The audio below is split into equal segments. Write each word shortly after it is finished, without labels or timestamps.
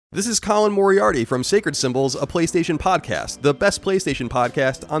This is Colin Moriarty from Sacred Symbols, a PlayStation podcast, the best PlayStation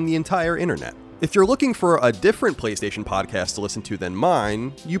podcast on the entire internet. If you're looking for a different PlayStation podcast to listen to than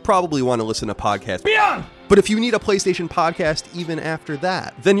mine, you probably want to listen to Podcast Beyond! But if you need a PlayStation podcast even after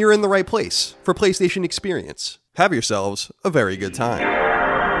that, then you're in the right place for PlayStation Experience. Have yourselves a very good time.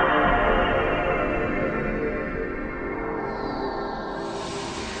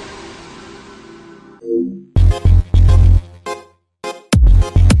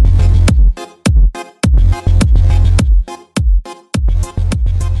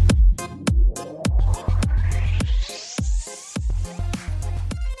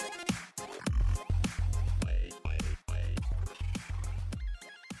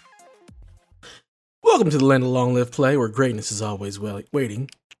 Welcome to the land of long live play, where greatness is always waiting.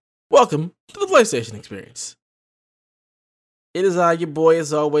 Welcome to the PlayStation Experience. It is I, your boy,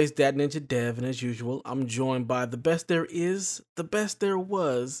 as always, Dad Ninja Dev, and as usual, I'm joined by the best there is, the best there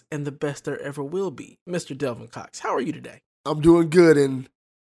was, and the best there ever will be, Mr. Delvin Cox. How are you today? I'm doing good, and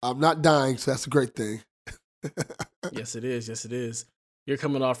I'm not dying, so that's a great thing. Yes, it is. Yes, it is. You're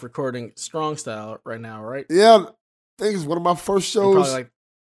coming off recording Strong Style right now, right? Yeah, I think it's one of my first shows. Like,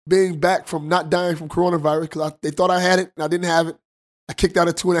 being back from not dying from coronavirus because they thought I had it and I didn't have it. I kicked out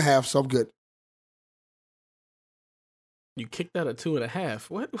at 2.5, so I'm good. you kicked out at 2.5.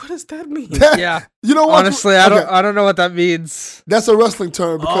 What does that mean? Yeah. You know what? Honestly, I don't know what that means. That's a wrestling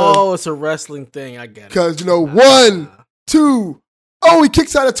term because it's a wrestling thing. I get it. Because 1, 2, he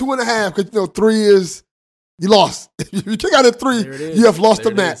kicks out at 2.5 because 3 is you lost. If you kick out at 3, you have lost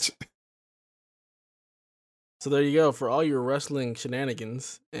the match. So there you go, for all your wrestling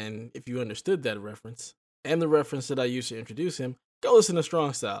shenanigans, and if you understood that reference, and the reference that I used to introduce him, go listen to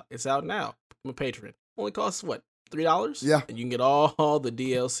Strong Style. It's out now. I'm a patron. Only costs, $3? Yeah. And you can get all the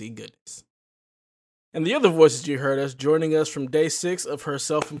DLC goodness. And the other voices you heard us, joining us from day 6 of her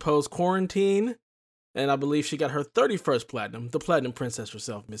self-imposed quarantine, and I believe she got her 31st platinum, the Platinum Princess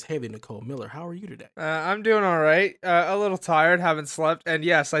herself, Miss Haley Nicole Miller. How are you today? I'm doing all right. A little tired, haven't slept, and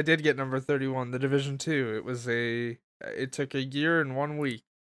yes, I did get number 31, the Division 2. It took a year and 1 week,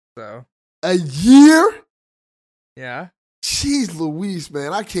 so. A year? Yeah. Jeez Louise,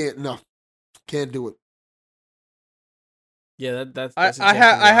 man, I can't do it. Yeah, that's I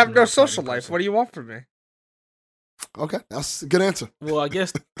have no social life. What do you want from me? Okay, that's a good answer. Well, I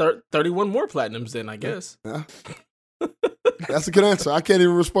guess 31 more platinums then, I guess. Yeah. That's a good answer. I can't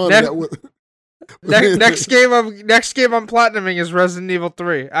even respond to that. Next game I'm platinuming is Resident Evil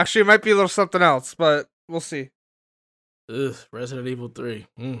 3. Actually, it might be a little something else, but we'll see. Ugh, Resident Evil 3.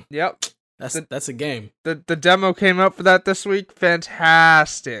 Yep. That's a game. The demo came out for that this week.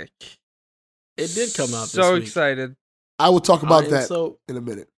 Fantastic. It did come out this so week. Excited. I will talk about that in a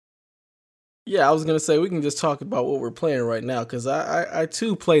minute. Yeah, I was going to say, we can just talk about what we're playing right now, because I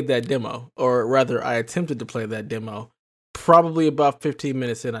too played that demo, or rather, I attempted to play that demo. Probably about 15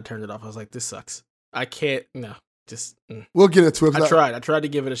 minutes in, I turned it off. I was like, this sucks. I can't, no, just... We'll get into it. I tried to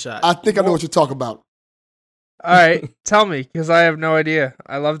give it a shot. I think I know what you're talking about. All right, tell me, because I have no idea.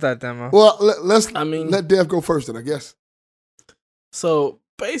 I love that demo. Well, let Dev go first then, I guess. So,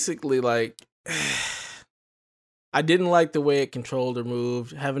 basically, I didn't like the way it controlled or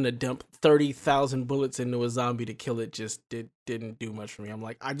moved. Having to dump 30,000 bullets into a zombie to kill it just didn't do much for me. I'm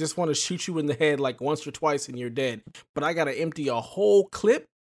like, I just want to shoot you in the head once or twice and you're dead. But I got to empty a whole clip?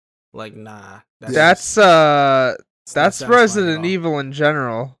 Nah. That's Resident Evil in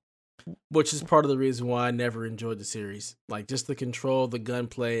general. Which is part of the reason why I never enjoyed the series. Just the control, the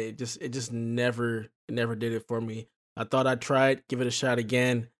gunplay, it just never did it for me. I thought I'd try it, give it a shot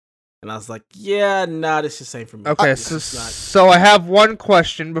again. And I was like, this just ain't for me. Okay, so I have one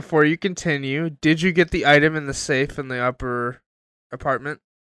question before you continue. Did you get the item in the safe in the upper apartment?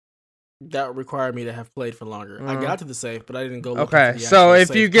 That required me to have played for longer. I got to the safe, but I didn't go look Okay, so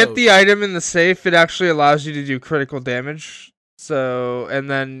if you get the item in the safe, it actually allows you to do critical damage. So, and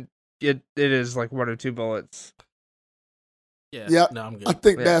then it is 1 or 2 bullets. Yeah. No, I'm good. I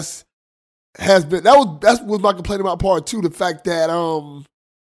think that was my complaint about part 2, the fact that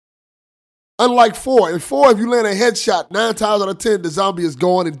unlike 4, in 4, if you land a headshot, 9 times out of 10, the zombie is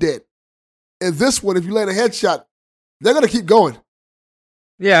gone and dead. In this one, if you land a headshot, they're going to keep going.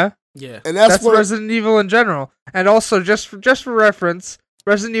 Yeah. Yeah. And that's Resident Evil in general. And also, just for reference,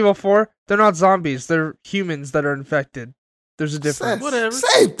 Resident Evil 4, they're not zombies. They're humans that are infected. There's a difference. Whatever.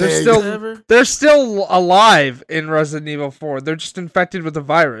 Same thing. They're still alive in Resident Evil 4. They're just infected with a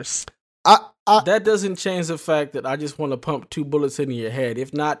virus. That doesn't change the fact that I just want to pump 2 bullets into your head,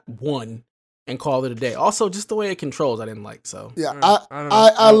 if not 1. And call it a day. Also, just the way it controls, I didn't like. So yeah,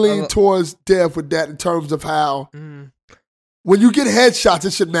 I lean towards Dev with that in terms of how when you get headshots,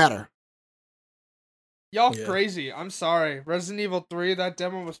 it should matter. Y'all crazy. I'm sorry. Resident Evil 3, that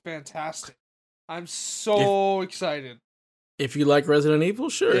demo was fantastic. I'm so excited. If you like Resident Evil,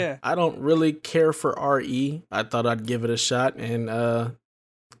 sure. Yeah. I don't really care for RE. I thought I'd give it a shot. And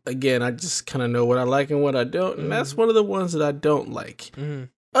again, I just kind of know what I like and what I don't. And that's one of the ones that I don't like. Mm-hmm.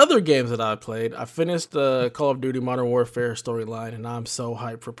 Other games that I played, I finished the Call of Duty Modern Warfare storyline, and I'm so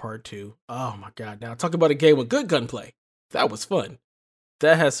hyped for part 2. Oh my God. Now, talk about a game with good gunplay. That was fun.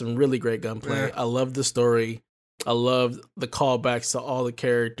 That has some really great gunplay. Yeah. I love the story. I love the callbacks to all the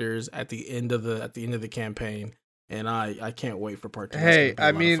characters at the end of the campaign, and I can't wait for part 2. Hey,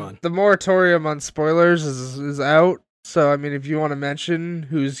 I mean, the moratorium on spoilers is out. So I mean, if you want to mention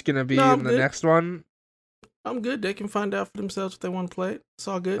who's gonna be in the next one, I'm good. They can find out for themselves if they want to play it. It's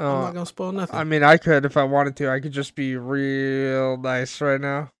all good. I'm not gonna spoil nothing. I mean, I could if I wanted to. I could just be real nice right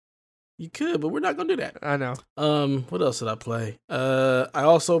now. You could, but we're not gonna do that. I know. What else did I play? I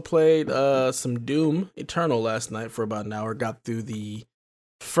also played some Doom Eternal last night for about an hour. Got through the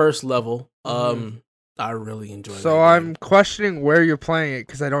first level. I really enjoyed it. So I'm questioning where you're playing it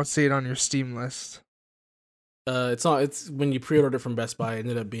because I don't see it on your Steam list. It's when you pre-ordered it from Best Buy. It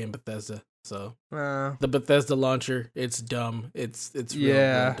ended up being Bethesda. So the Bethesda launcher, it's dumb. It's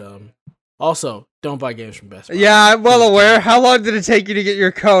real dumb. Also, don't buy games from Best Buy. Yeah, I'm well aware. How long did it take you to get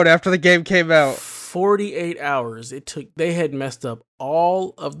your code after the game came out? 48 hours. It took. They had messed up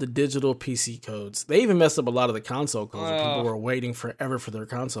all of the digital PC codes. They even messed up a lot of the console codes. People were waiting forever for their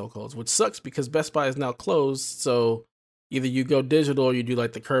console codes, which sucks because Best Buy is now closed. So either you go digital or you do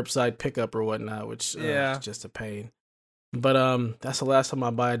like the curbside pickup or whatnot, which is just a pain. But that's the last time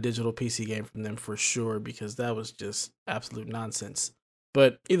I buy a digital PC game from them for sure, because that was just absolute nonsense.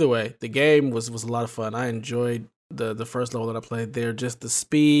 But either way, the game was a lot of fun. I enjoyed the first level that I played there. Just the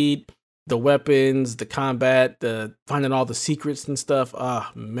speed, the weapons, the combat, the finding all the secrets and stuff.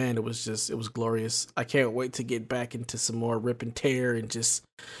 Ah, man, it was glorious. I can't wait to get back into some more rip and tear and just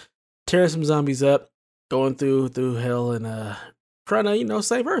tearing some zombies up, going through hell and trying to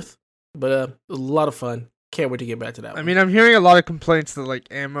save Earth. But it was a lot of fun. Can't wait to get back to that one. I mean, I'm hearing a lot of complaints that like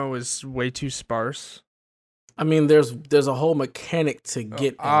ammo is way too sparse. I mean, there's a whole mechanic to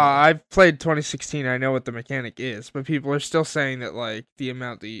get. I've played 2016. I know what the mechanic is, but people are still saying that like the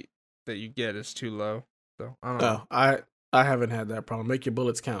amount that you get is too low. So I don't know. I haven't had that problem. Make your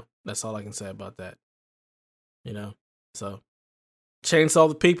bullets count. That's all I can say about that. So chainsaw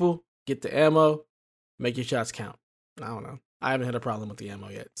the people, get the ammo, make your shots count. I don't know. I haven't had a problem with the ammo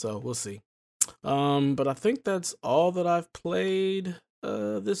yet, so we'll see. But I think that's all that I've played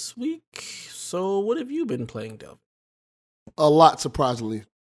this week. So what have you been playing, Delvin? A lot, surprisingly.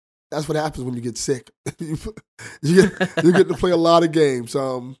 That's what happens when you get sick. you get to play a lot of games.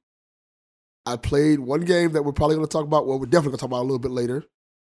 I played one game that we're probably going to talk about. Well, we're definitely going to talk about a little bit later.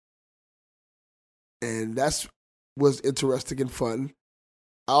 And that was interesting and fun.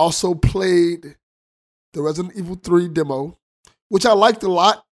 I also played the Resident Evil 3 demo, which I liked a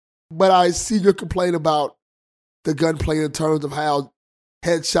lot, but I see your complaint about the gunplay in terms of how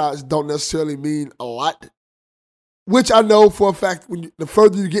headshots don't necessarily mean a lot, which I know for a fact the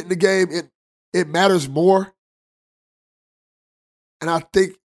further you get in the game, it matters more. And I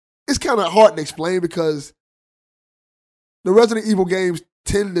think it's kind of hard to explain because the Resident Evil games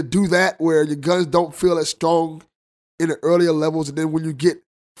tend to do that where your guns don't feel as strong in the earlier levels, and then when you get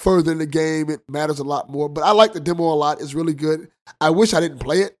further in the game, it matters a lot more. But I like the demo a lot. It's really good. I wish I didn't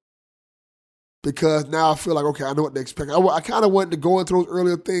play it, because now I feel like, okay, I know what to expect. I kind of wanted to go into those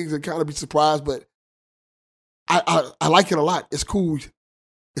earlier things and kind of be surprised, but I like it a lot. It's cool.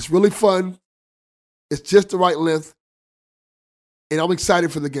 It's really fun. It's just the right length, and I'm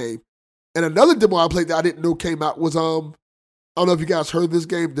excited for the game. And another demo I played that I didn't know came out was, I don't know if you guys heard of this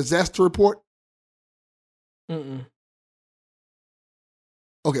game, Disaster Report. Mm-mm.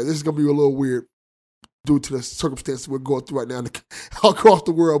 Okay, this is going to be a little weird due to the circumstances we're going through right now across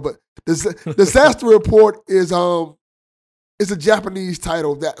the world, but Disaster Report is it's a Japanese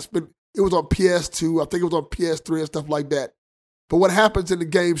title it was on PS2, I think it was on PS3 and stuff like that. But what happens in the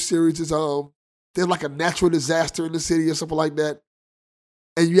game series is there's like a natural disaster in the city or something like that,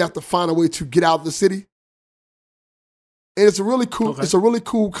 and you have to find a way to get out of the city. And it's a really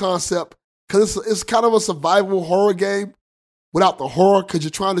cool concept because it's kind of a survival horror game without the horror, because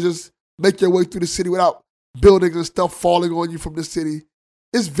you're trying to just make your way through the city without buildings and stuff falling on you from the city.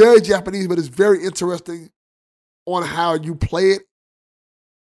 It's very Japanese, but it's very interesting on how you play it.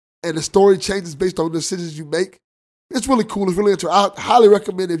 And the story changes based on the decisions you make. It's really cool. It's really interesting. I highly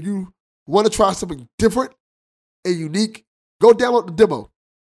recommend, if you want to try something different and unique, go download the demo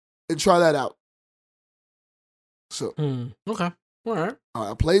and try that out. So Okay. All right.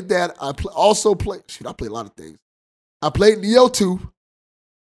 I played that. Also played. Shoot, I played a lot of things. I played Neo 2,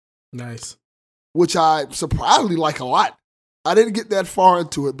 Nice. which I surprisingly like a lot. I didn't get that far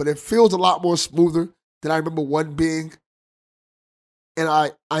into it, but it feels a lot more smoother than I remember one being. And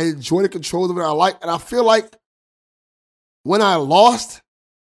I enjoy the controls of it. And I feel like when I lost,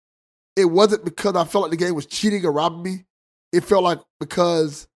 it wasn't because I felt like the game was cheating or robbing me. It felt like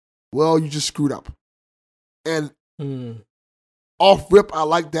because, well, you just screwed up. And off rip, I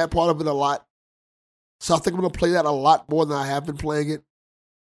like that part of it a lot. So I think I'm going to play that a lot more than I have been playing it.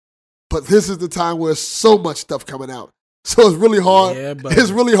 But this is the time where there's so much stuff coming out. So it's really hard. Yeah,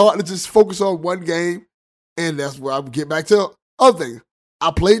 It's really hard to just focus on one game. And that's where I get back to other things. I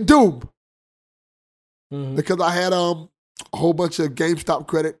played Doom because I had a whole bunch of GameStop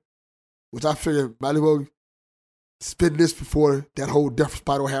credit, which I figured might as well spend this before that whole death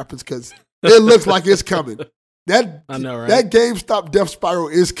spiral happens because it looks like it's coming. I know, right? That GameStop death spiral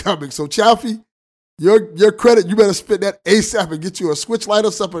is coming. So Chaffee, your credit, you better spend that ASAP and get you a Switch Lite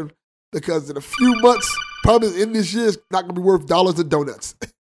or something because in a few months, probably in this year, it's not going to be worth dollars of donuts.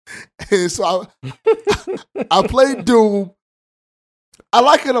 And so I played Doom. I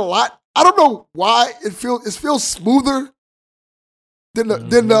like it a lot. I don't know why it feels smoother than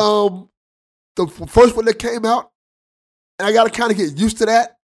the first one that came out, and I got to kind of get used to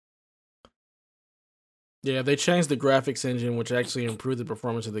that. Yeah, they changed the graphics engine, which actually improved the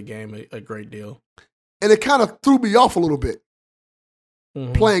performance of the game a great deal. And it kind of threw me off a little bit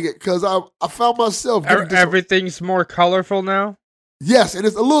playing it because I found myself everything's more colorful now. Yes, and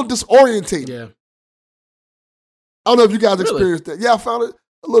it's a little disorientating. Yeah. I don't know if you guys experienced that. Yeah, I found it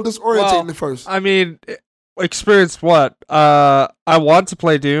a little disorientating at first. I mean, experience what? I want to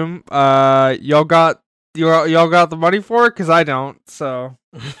play Doom. Y'all got the money for it? Because I don't. So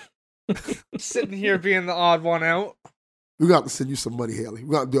sitting here being the odd one out. We got to send you some money, Haley. We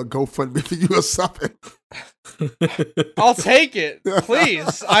got to do a GoFundMe for you or something. I'll take it,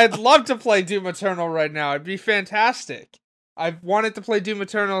 please. I'd love to play Doom Eternal right now. It'd be fantastic. I've wanted to play Doom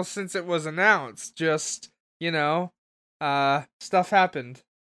Eternal since it was announced. Just, stuff happened.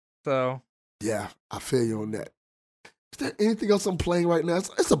 So. Yeah, I feel you on that. Is there anything else I'm playing right now?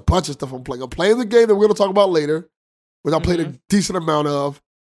 It's a bunch of stuff I'm playing. I'm playing the game that we're going to talk about later, which I played a decent amount of.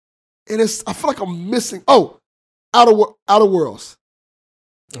 And I feel like I'm missing. Oh, Outer Worlds.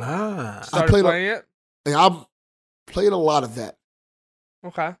 Started playing it? And I'm playing a lot of that.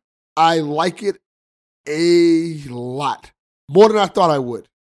 Okay. I like it a lot. More than I thought I would.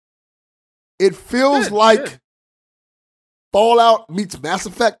 It feels like Fallout meets Mass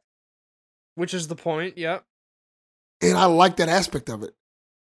Effect. Which is the point, yep. And I like that aspect of it.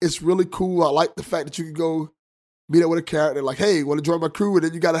 It's really cool. I like the fact that you can go meet up with a character like, hey, want to join my crew? And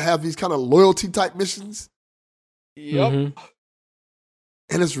then you got to have these kind of loyalty type missions. Yep.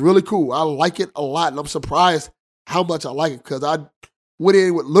 And it's really cool. I like it a lot. And I'm surprised how much I like it because I went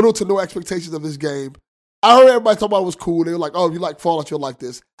in with little to no expectations of this game. I heard everybody talk about it was cool. They were like, oh, if you like Fallout, you'll like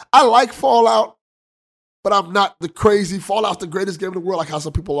this. I like Fallout, but I'm not the crazy Fallout's the greatest game in the world like how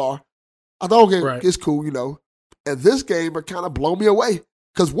some people are. I thought, okay, it's cool, And this game are kind of blown me away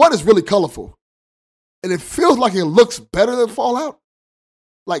because one is really colorful. And it feels like it looks better than Fallout,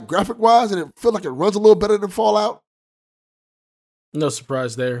 like graphic-wise, and it feels like it runs a little better than Fallout. No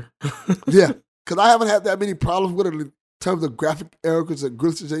surprise there. Yeah, because I haven't had that many problems with it in terms of graphic errors or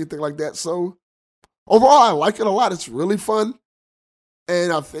glitches or anything like that. So overall, I like it a lot. It's really fun.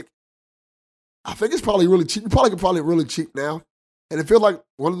 And I think it's probably really cheap. You probably can really cheap now. And it feels like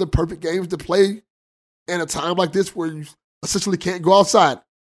one of the perfect games to play in a time like this where you essentially can't go outside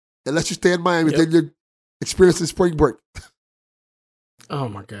unless you stay in Miami. Then you're experiencing spring break. Oh,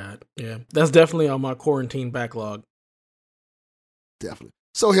 my God. Yeah, that's definitely on my quarantine backlog. Definitely.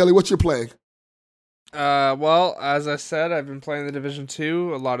 So, Haley, what you playing? Well, as I said, I've been playing The Division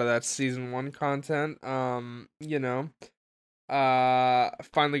 2. A lot of that's Season 1 content. Finally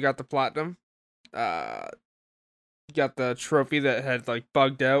got the Platinum. Got the trophy that had,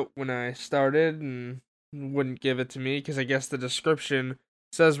 bugged out when I started and wouldn't give it to me because I guess the description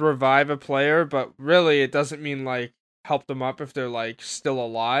says revive a player, but really it doesn't mean, help them up if they're, still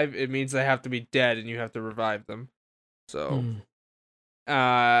alive. It means they have to be dead and you have to revive them. So...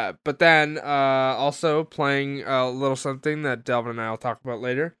 but then, also playing a little something that Delvin and I will talk about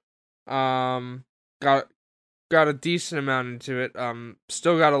later. Got a decent amount into it.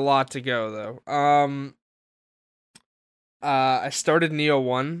 Still got a lot to go though. I started Neo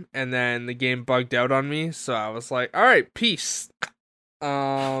 1 and then the game bugged out on me, so I was like, alright, peace.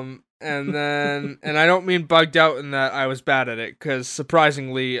 And And then, and I don't mean bugged out in that I was bad at it, because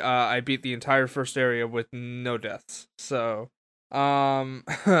surprisingly, I beat the entire first area with no deaths. So,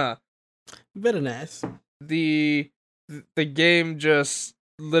 Very nice. the game just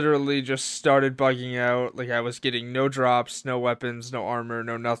literally just started bugging out. Like, I was getting no drops, no weapons, no armor,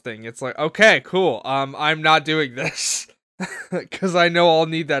 no nothing. It's like, okay, cool. I'm not doing this because I know I'll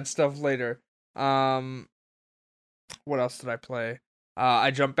need that stuff later. What else did I play?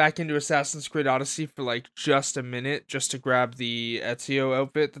 I jumped back into Assassin's Creed Odyssey for like just a minute just to grab the Ezio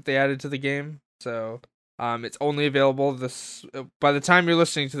outfit that they added to the game. So, it's only available by the time you're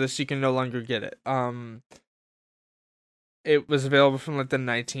listening to this, you can no longer get it. It was available from like the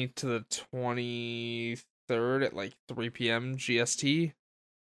 19th to the 23rd at like 3 p.m. GST.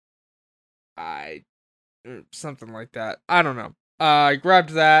 Something like that. I don't know. I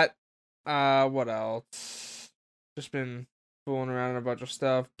grabbed that. What else? Just been fooling around in a bunch of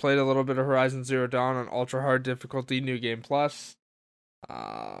stuff. Played a little bit of Horizon Zero Dawn on ultra hard difficulty, New Game Plus.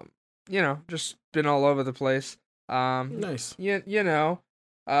 Just been all over the place. Nice.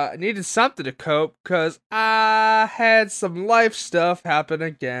 I needed something to cope because I had some life stuff happen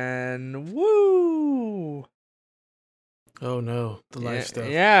again. Woo! Oh no, the life stuff.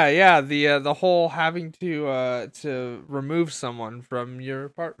 Yeah. The whole having to remove someone from your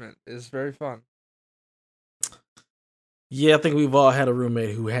apartment is very fun. Yeah, I think we've all had a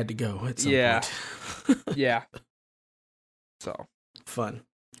roommate who had to go at some point. Yeah. So fun.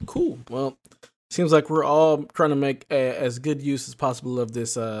 Cool. Well, seems like we're all trying to make as good use as possible of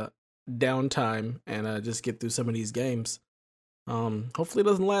this downtime and just get through some of these games. Hopefully it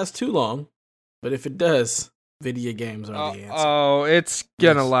doesn't last too long, but if it does, video games are the answer. Oh, it's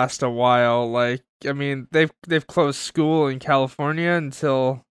gonna last a while. Like, I mean, they've closed school in California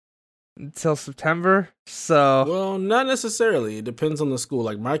until September. So, well, not necessarily. It depends on the school.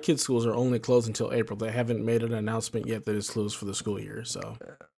 Like, my kids' schools are only closed until April. They haven't made an announcement yet that it's closed for the school year. So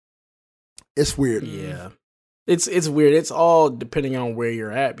it's weird. Yeah, it's weird. It's all depending on where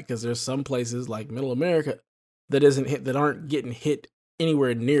you're at, because there's some places like Middle America that aren't getting hit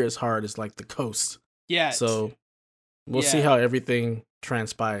anywhere near as hard as like the coast. Yeah. So we'll see how everything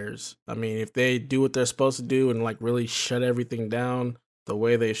transpires. I mean, if they do what they're supposed to do and like really shut everything down the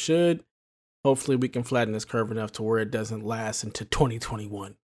way they should, hopefully we can flatten this curve enough to where it doesn't last into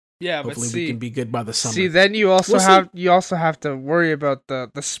 2021. Yeah, hopefully we can be good by the summer. See, then you also have to worry about the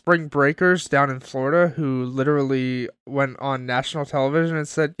spring breakers down in Florida who literally went on national television and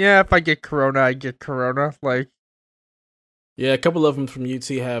said, "Yeah, if I get corona, I get corona." Like, yeah, a couple of them from UT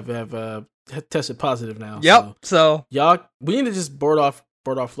have tested positive now. Yep. So y'all, we need to just board off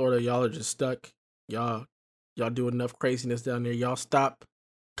Florida. Y'all are just stuck. Y'all do enough craziness down there. Y'all stop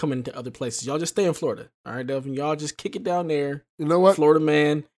coming to other places. Y'all just stay in Florida. All right, Delvin. Y'all just kick it down there. You know what? Florida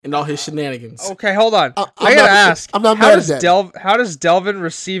man and all his shenanigans. Okay, hold on. I gotta ask. I'm not mad at that. How does Delvin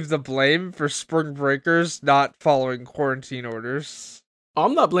receive the blame for spring breakers not following quarantine orders?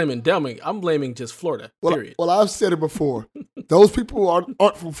 I'm not blaming Delvin. I'm blaming just Florida. Period. Well, I've said it before. Those people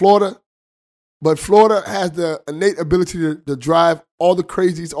aren't from Florida, but Florida has the innate ability to drive all the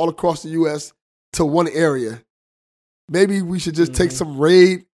crazies all across the U.S. to one area. Maybe we should just take some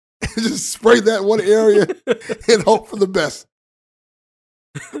raid and just spray that one area and hope for the best.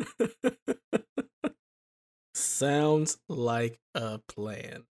 Sounds like a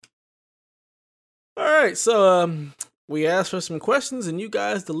plan. All right, so we asked for some questions and you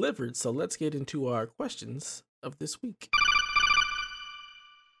guys delivered. So let's get into our questions of this week.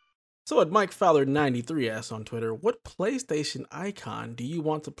 So at Mike Fowler 93 asks on Twitter, what PlayStation icon do you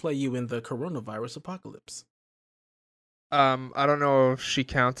want to play you in the coronavirus apocalypse? I don't know if she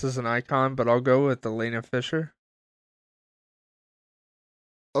counts as an icon, but I'll go with Elena Fisher.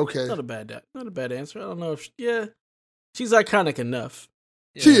 Okay. Not a bad answer. I don't know if she's iconic enough.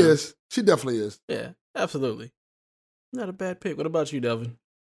 She is. She definitely is. Yeah, absolutely. Not a bad pick. What about you, Delvin?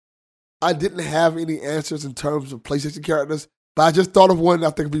 I didn't have any answers in terms of PlayStation characters, but I just thought of one that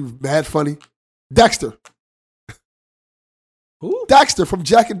I think would be mad funny. Dexter. Who? Dexter from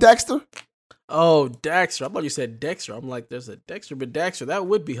Jack and Daxter. Oh, Daxter. I thought you said Dexter. I'm like, there's a Dexter, but Daxter, that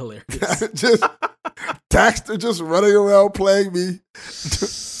would be hilarious. Daxter just running around playing me.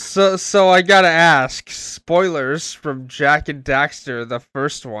 So I gotta ask, spoilers from Jack and Daxter, the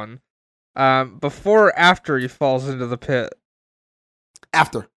first one, before or after he falls into the pit?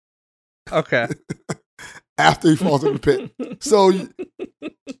 After. Okay. After he falls in the pit. So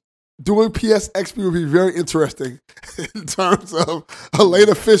doing PSXP would be very interesting in terms of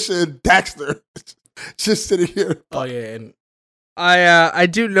Elena Fisher and Daxter just sitting here. Oh yeah, and I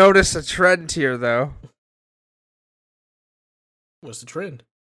do notice a trend here though. What's the trend?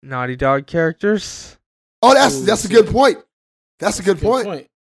 Naughty Dog characters. Oh, that's a good point. That's a good point.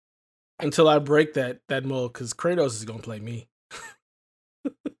 Until I break that mold, because Kratos is gonna play me.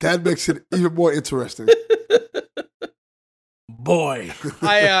 That makes it even more interesting. Boy.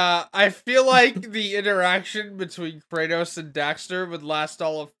 I feel like the interaction between Kratos and Daxter would last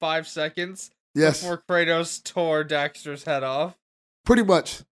all of 5 seconds before Kratos tore Daxter's head off. Pretty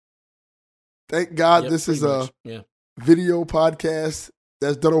much. Thank God this is a video podcast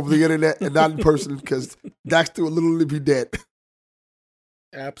that's done over the internet and not in person, because Daxter will literally be dead.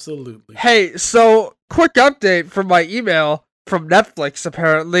 Absolutely. Hey, so quick update from my email from Netflix,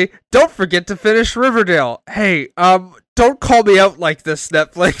 apparently. Don't forget to finish Riverdale. Hey, don't call me out like this,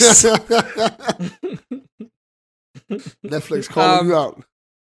 Netflix. Netflix calling you out.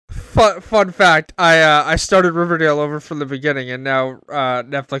 Fun fact, I started Riverdale over from the beginning, and now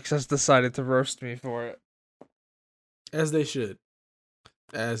Netflix has decided to roast me for it. As they should.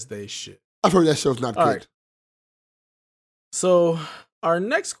 As they should. I've heard that show's not good. Right. So, our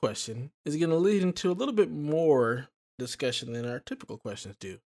next question is going to lead into a little bit more discussion than our typical questions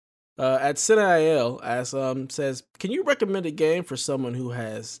do. At SinIL says, can you recommend a game for someone who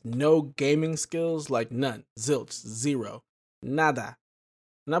has no gaming skills, like none, zilch, zero, nada?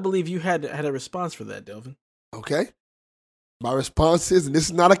 And I believe you had a response for that, Delvin. Okay. My response is, and this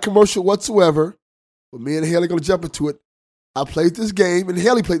is not a commercial whatsoever, but me and Haley are going to jump into it. I played this game, and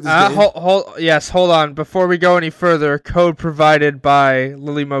Haley played this game. Hold on. Before we go any further, code provided by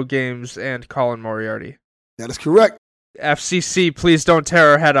Lilymo Games and Colin Moriarty. That is correct. FCC, please don't tear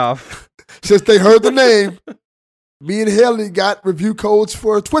our head off. Since they heard the name, me and Haley got review codes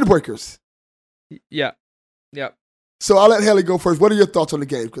for Twin Breakers. Yeah. So I'll let Haley go first. What are your thoughts on the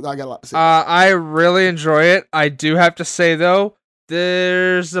game? Because I got a lot to say. I really enjoy it. I do have to say, though,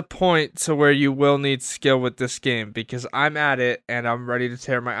 there's a point to where you will need skill with this game, because I'm at it and I'm ready to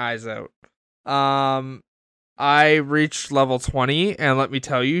tear my eyes out. I reached level 20, and let me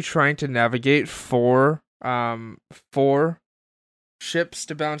tell you, trying to navigate four ships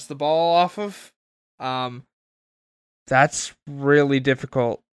to bounce the ball off of, that's really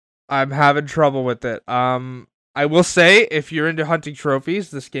difficult. I'm having trouble with it. I will say, if you're into hunting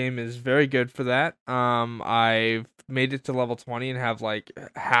trophies, this game is very good for that. I've made it to level 20 and have like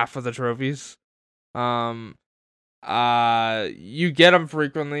half of the trophies. You get them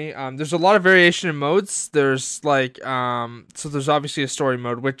frequently. There's a lot of variation in modes. There's like, so there's obviously a story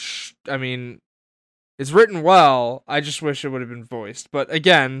mode, which, I mean, it's written well. I just wish it would have been voiced. But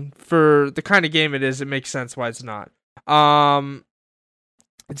again, for the kind of game it is, it makes sense why it's not.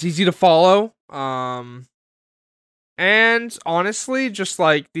 It's easy to follow. And honestly, just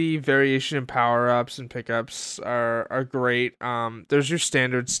like the variation in power-ups and pickups are great. There's your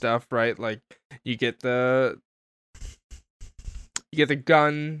standard stuff, right? Like you get the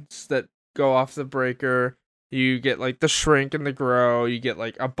guns that go off the breaker. You get like the shrink and the grow. You get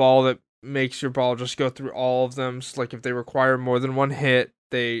like a ball that makes your ball just go through all of them. So like if they require more than one hit,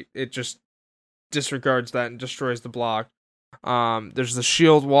 it just disregards that and destroys the block. There's the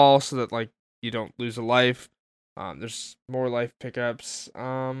shield wall so that like you don't lose a life. There's more life pickups.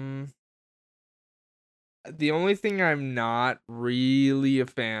 The only thing I'm not really a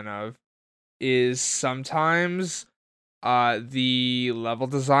fan of is sometimes the level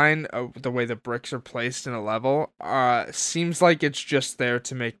design, the way the bricks are placed in a level, seems like it's just there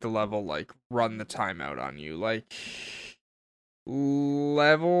to make the level like run the timeout on you. Like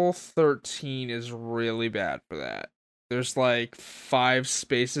level 13 is really bad for that. There's like 5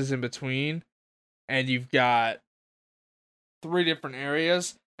 spaces in between, and you've got 3 different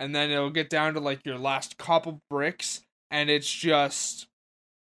areas, and then it'll get down to like your last couple bricks, and it's just,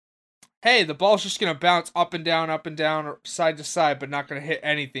 hey, the ball's just gonna bounce up and down, or side to side, but not gonna hit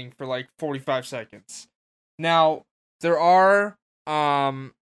anything for like 45 seconds. Now, there are,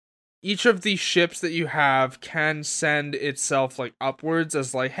 each of these ships that you have can send itself like upwards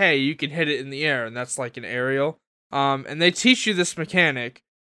as like, hey, you can hit it in the air, and that's like an aerial. And they teach you this mechanic,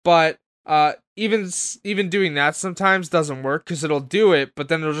 but even doing that sometimes doesn't work, because it'll do it, but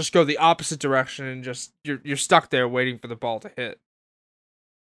then it'll just go the opposite direction, and just you're stuck there waiting for the ball to hit.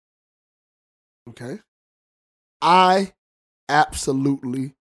 Okay. I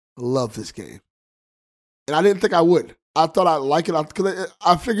absolutely love this game. And I didn't think I would. I thought I'd like it because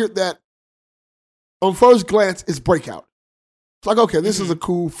I figured that on first glance, it's Breakout. It's like, okay, this is a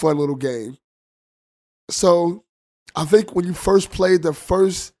cool, fun little game. So I think when you first play the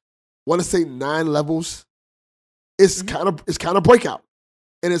first, I want to say 9 levels, it's kind of Breakout.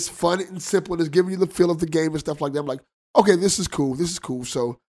 And it's fun and simple, and it's giving you the feel of the game and stuff like that. I'm like, okay, this is cool.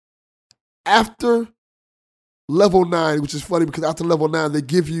 So after level 9, which is funny because after level 9, they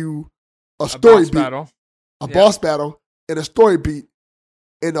give you a boss beat, battle. boss battle, and a story beat,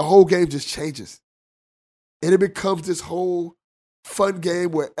 and the whole game just changes. And it becomes this whole fun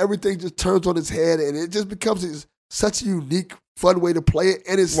game where everything just turns on its head, and it just becomes such a unique, fun way to play it.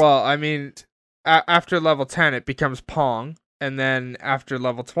 And it's after level 10, it becomes Pong, and then after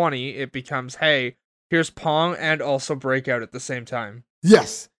level 20, it becomes, hey, here's Pong and also Breakout at the same time.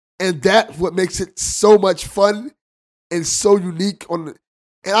 Yes, and that's what makes it so much fun and so unique. And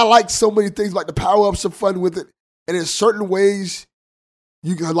I like so many things, like the power-ups are fun with it, and in certain ways,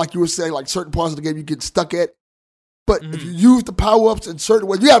 you can, like you were saying, like certain parts of the game you get stuck at. But if you use the power-ups in certain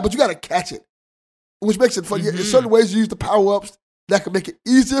ways, but you got to catch it, which makes it fun. In certain ways, you use the power-ups that can make it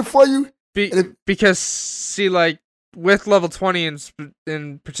easier for you. Because, see, like, with level 20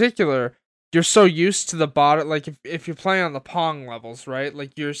 in particular, you're so used to the bottom, like, if you're playing on the Pong levels, right?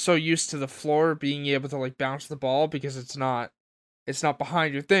 Like, you're so used to the floor being able to, like, bounce the ball because it's not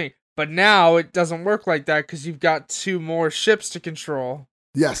behind your thing. But now it doesn't work like that because you've got 2 more ships to control.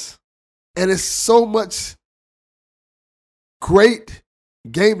 Yes. And it's so much great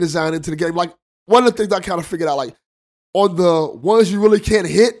game design into the game. Like, one of the things I kind of figured out, like, on the ones you really can't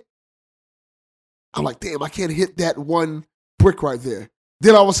hit, I'm like, damn, I can't hit that one brick right there.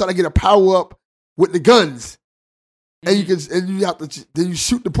 Then all of a sudden I get a power up with the guns. And you then you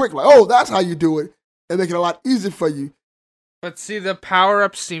shoot the brick, like, oh, that's how you do it, and make it a lot easier for you. But see, the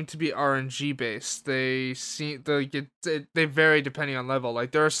power-ups seem to be RNG based. They vary depending on level.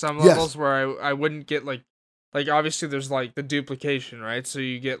 Like, there are some levels where I wouldn't get, like obviously there's, like, the duplication, right? So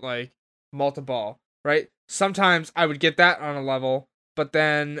you get, like, multi-ball, right? Sometimes I would get that on a level, but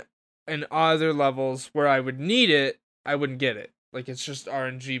then in other levels where I would need it, I wouldn't get it. Like, it's just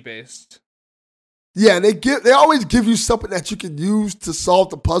RNG based. Yeah, and they always give you something that you can use to solve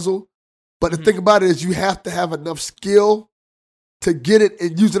the puzzle. But the thing about it is you have to have enough skill to get it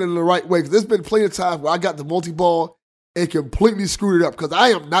and use it in the right way. Because there's been plenty of times where I got the multi-ball and completely screwed it up because I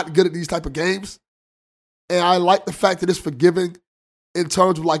am not good at these type of games. And I like the fact that it's forgiving in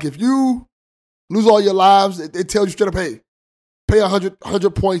terms of, like, if you lose all your lives, it tells you straight up, hey, pay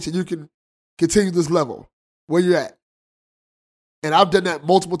 100 points and you can continue this level where you're at. And I've done that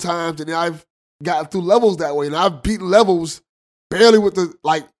multiple times, and I've gotten through levels that way, and I've beaten levels barely with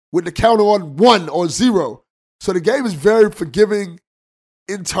the counter on 1 or 0. So the game is very forgiving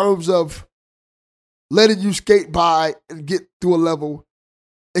in terms of letting you skate by and get through a level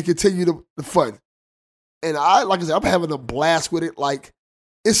and continue the fun. And like I said, I'm having a blast with it. Like,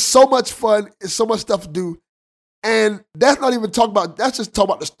 it's so much fun. It's so much stuff to do. And that's not even that's just talking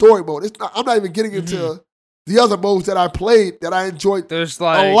about the story mode. I'm not even getting into the other modes that I played that I enjoyed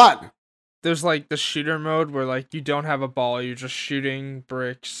a lot. There's, like, the shooter mode where, like, you don't have a ball, you're just shooting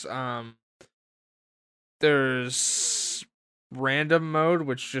bricks. There's random mode,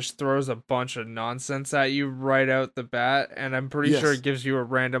 which just throws a bunch of nonsense at you right out the bat, and I'm pretty sure it gives you a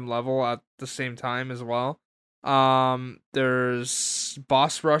random level at the same time as well. There's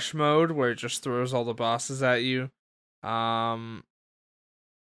boss rush mode, where it just throws all the bosses at you.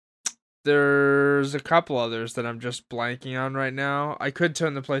 There's a couple others that I'm just blanking on right now. I could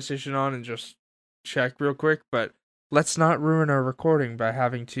turn the PlayStation on and just check real quick, but let's not ruin our recording by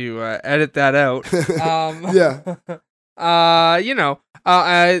having to edit that out.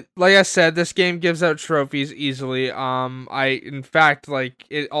 Like I said, this game gives out trophies easily. In fact, like,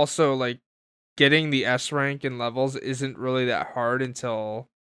 it also, like, getting the S rank in levels isn't really that hard until,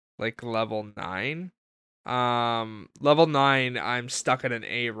 like, level 9. Level 9, I'm stuck at an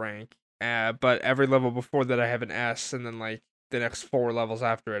A rank. But every level before that I have an S, and then, like, the next 4 levels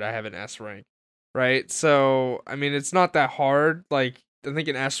after it I have an S rank, right? So, I mean, it's not that hard. Like, I think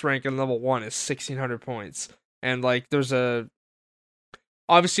an S rank in level 1 is 1,600 points, and, like,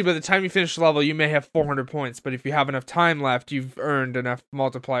 obviously by the time you finish the level you may have 400 points, but if you have enough time left, you've earned enough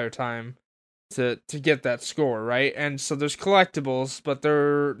multiplier time to get that score, right? And so there's collectibles, but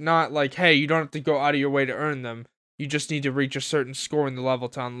they're not like, hey, you don't have to go out of your way to earn them. You just need to reach a certain score in the level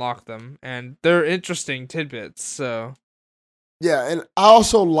to unlock them. And they're interesting tidbits, so. Yeah, and I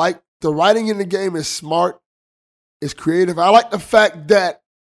also like the writing in the game is smart. It's creative. I like the fact that,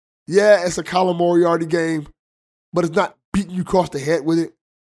 it's a Colin Moriarty game, but it's not beating you across the head with it.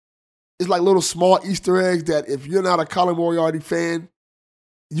 It's like little small Easter eggs that if you're not a Colin Moriarty fan,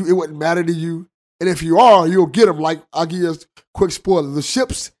 it wouldn't matter to you. And if you are, you'll get them. Like, I'll give you a quick spoiler. The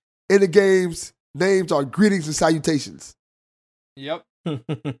ships in the game's names are greetings and salutations. Yep.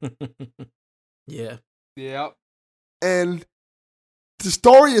 Yeah. Yep. And the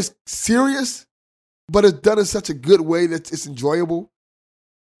story is serious, but it's done in such a good way that it's enjoyable.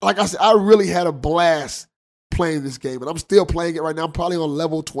 Like I said, I really had a blast playing this game, and I'm still playing it right now. I'm probably on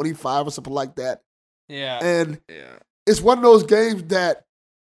level 25 or something like that. Yeah. And it's one of those games that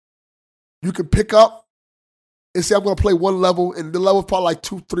you can pick up and say, I'm going to play one level, and the level's probably like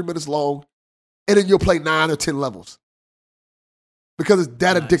 2-3 minutes long, and then you'll play 9 or 10 levels because it's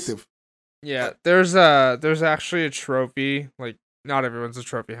that addictive. Yeah, there's actually a trophy. Like, not everyone's a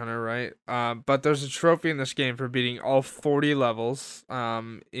trophy hunter, right? But there's a trophy in this game for beating all 40 levels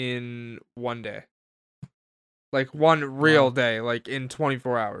in one day. Like, one real day, like, in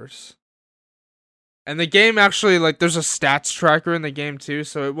 24 hours. And the game actually, like, there's a stats tracker in the game, too,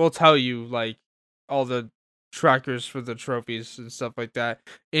 so it will tell you, like, all the trackers for the trophies and stuff like that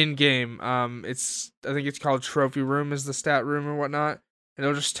in-game. I think it's called Trophy Room is the stat room or whatnot. And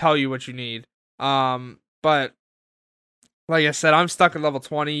it'll just tell you what you need. But like I said, I'm stuck at level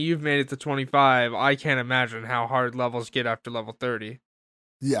 20. You've made it to 25. I can't imagine how hard levels get after level 30.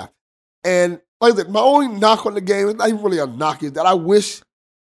 Yeah. And like I said, my only knock on the game, it's not even really a knock, is that I wish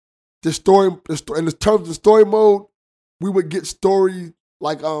in the terms of story mode, we would get story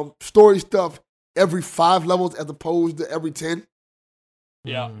stuff every 5 levels as opposed to every 10.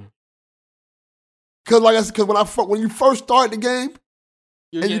 Yeah. Because like I said, when you first start the game,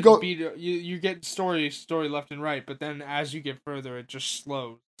 you get story left and right, but then as you get further, it just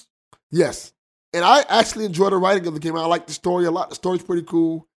slows. Yes. And I actually enjoy the writing of the game. I like the story a lot. The story's pretty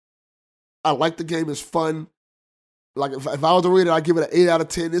cool. I like the game. It's fun. Like, if I was to rate it, I'd give it an 8 out of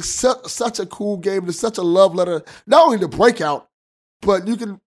 10. It's such a cool game. It's such a love letter, not only to Breakout, but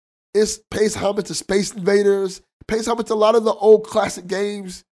it pays homage to Space Invaders, pays homage to a lot of the old classic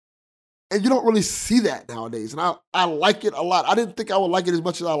games. And you don't really see that nowadays. And I like it a lot. I didn't think I would like it as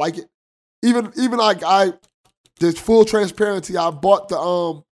much as I like it. Even there's full transparency. I bought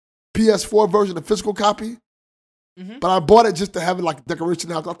the PS4 version, the physical copy. Mm-hmm. But I bought it just to have it like decoration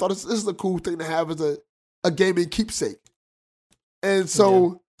house. I thought this is a cool thing to have as a gaming keepsake. And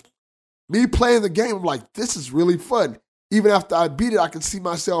so me playing the game, I'm like, this is really fun. Even after I beat it, I can see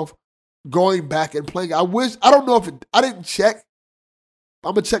myself going back and playing. I don't know I didn't check.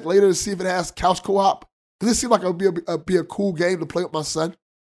 I'm going to check later to see if it has couch co-op. Because it seems like it would be a cool game to play with my son.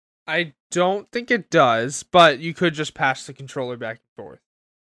 I don't think it does, but you could just pass the controller back and forth.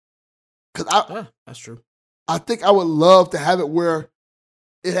 That's true. I think I would love to have it where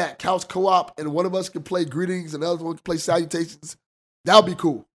it had couch co-op and one of us could play greetings and the other one could play salutations. That would be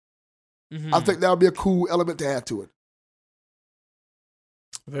cool. Mm-hmm. I think that would be a cool element to add to it.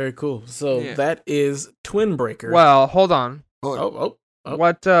 Very cool. So that is Twin Breaker. Well, hold on. Oh.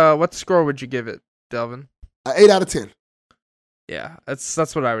 What score would you give it, Delvin? 8 out of 10. Yeah, that's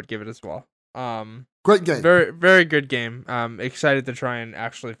what I would give it as well. Great game. Very, very good game. Excited to try and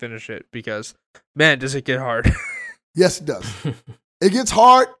actually finish it because, man, does it get hard. Yes, it does. It gets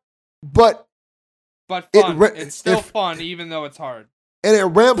hard, but fun. It's still fun, even though it's hard. And it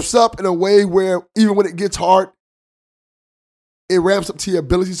ramps up in a way where even when it gets hard, it ramps up to your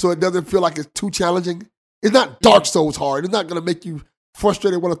ability so it doesn't feel like it's too challenging. It's not Dark Souls hard. It's not going to make you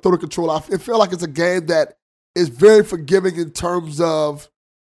frustrated when I throw the controller off. It feels like it's a game that is very forgiving in terms of,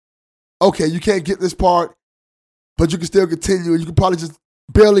 okay, you can't get this part, but you can still continue. You can probably just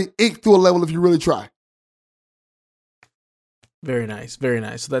barely ink through a level if you really try. Very nice, very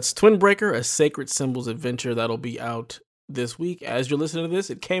nice. So that's Twin Breaker, a Sacred Symbols adventure that'll be out this week. As you're listening to this,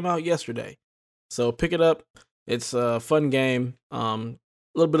 it came out yesterday. So pick it up. It's a fun game. A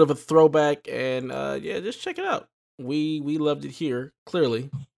little bit of a throwback, and just check it out. We loved it here,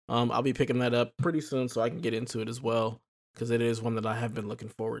 clearly. I'll be picking that up pretty soon so I can get into it as well, because it is one that I have been looking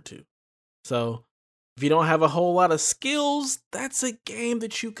forward to. So if you don't have a whole lot of skills, that's a game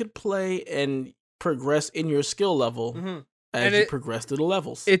that you could play and progress in your skill level as you progress through the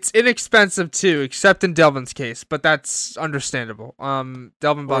levels. It's inexpensive too, except in Delvin's case, but that's understandable.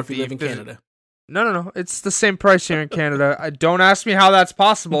 Delvin bought if you live in Canada. No. It's the same price here in Canada. Don't ask me how that's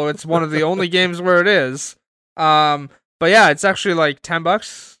possible. It's one of the only games where it is. But yeah, it's actually like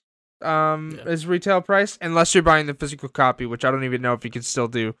 $10 is retail price, unless you're buying the physical copy, which I don't even know if you can still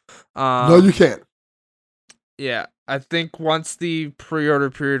do. No, you can't. Yeah, I think once the pre-order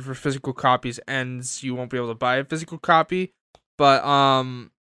period for physical copies ends, you won't be able to buy a physical copy. But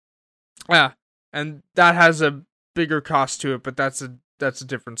yeah, and that has a bigger cost to it, but that's a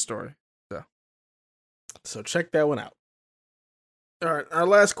different story. So check that one out. All right, our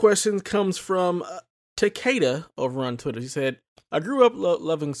last question comes from Takeda over on Twitter. He said, I grew up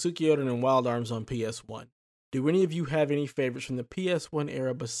loving Suikoden and Wild Arms on PS1. Do any of you have any favorites from the PS1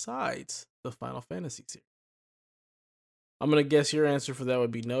 era besides the Final Fantasy series? I'm going to guess your answer for that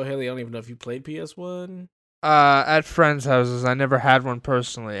would be no, Haley. I don't even know if you played PS1. At friends' houses. I never had one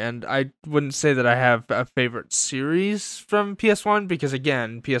personally, and I wouldn't say that I have a favorite series from PS1 because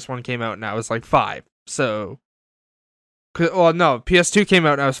again, PS1 came out and I was like 5. So, well, no, PS2 came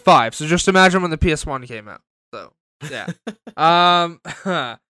out and I was 5. So just imagine when the PS1 came out. So, yeah.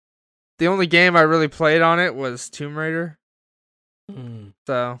 The only game I really played on it was Tomb Raider.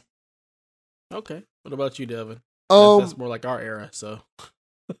 So, okay. What about you, Devin? That's more like our era. So,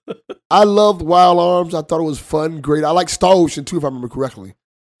 I loved Wild Arms. I thought it was fun, great. I like Star Ocean too, if I remember correctly.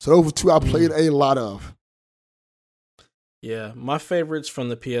 So those were two I played a lot of. Yeah, my favorites from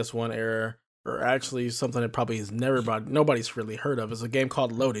the PS1 era are actually something that probably nobody's really heard of. It's a game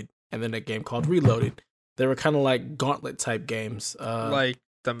called Loaded, and then a game called Reloaded. They were kind of like gauntlet type games. like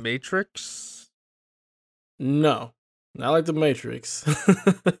The Matrix? No, not like The Matrix.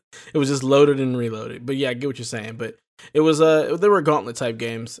 It was just Loaded and Reloaded. But yeah, I get what you're saying. But it was they were gauntlet type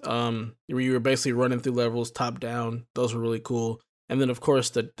games. Where you were basically running through levels top down. Those were really cool. And then of course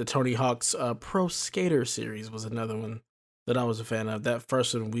the Tony Hawk's Pro Skater series was another one that I was a fan of. That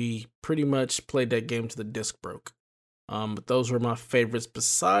first one, we pretty much played that game till the disc broke. But those were my favorites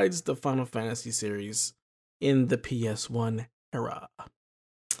besides the Final Fantasy series in the PS1 era.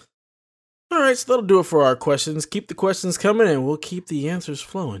 All right, so that'll do it for our questions. Keep the questions coming and we'll keep the answers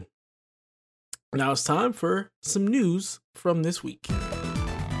flowing. Now it's time for some news from this week.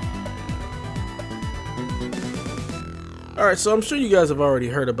 All right, so I'm sure you guys have already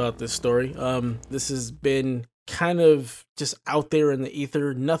heard about this story. This has been kind of just out there in the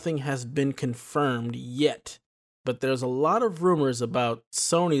ether. Nothing has been confirmed yet, but there's a lot of rumors about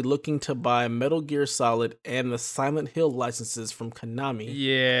Sony looking to buy Metal Gear Solid and the Silent Hill licenses from Konami.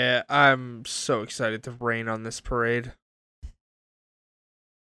 Yeah, I'm so excited to rain on this parade.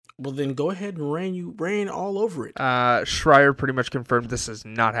 Well, then go ahead and rain all over it. Schreier pretty much confirmed this is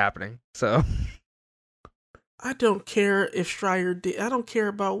not happening, so... I don't care if Schreier did. I don't care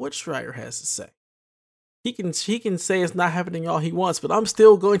about what Schreier has to say. He can say it's not happening all he wants, but I'm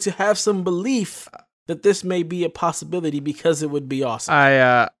still going to have some belief that this may be a possibility because it would be awesome.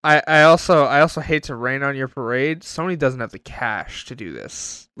 I also hate to rain on your parade. Sony doesn't have the cash to do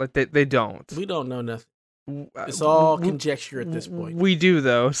this. Like they don't. We don't know nothing. It's all conjecture at this point. We do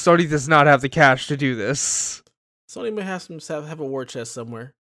though. Sony does not have the cash to do this. Sony may have a war chest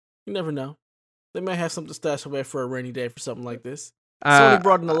somewhere. You never know. They may have something stashed away for a rainy day for something like this. Sony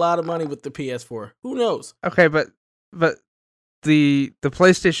brought in a lot of money with the PS4. Who knows? Okay, but the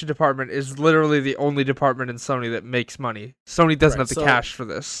PlayStation department is literally the only department in Sony that makes money. Sony doesn't have the cash for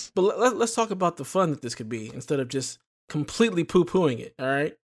this. But let's talk about the fun that this could be instead of just completely poo-pooing it, all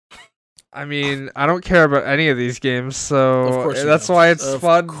right? I mean, I don't care about any of these games, so that's why it's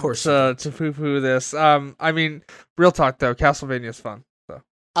fun to poo-poo this. I mean, real talk though, Castlevania's fun. So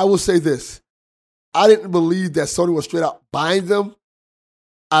I will say this. I didn't believe that Sony was straight out buying them.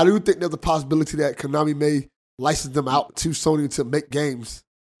 I do think there's a possibility that Konami may license them out to Sony to make games.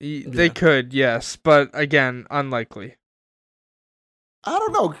 They could, yes, but again, unlikely. I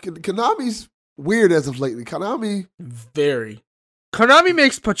don't know. Konami's weird as of lately. Konami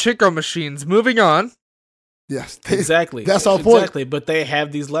makes pachinko machines. Moving on. Yes, exactly. That's our point. Exactly, but they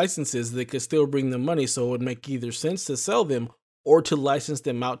have these licenses that could still bring them money, so it would make either sense to sell them or to license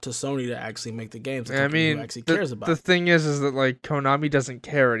them out to Sony to actually make the games. The company who actually cares about. The thing is that like Konami doesn't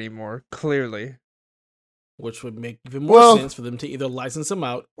care anymore. Clearly, which would make even more sense for them to either license them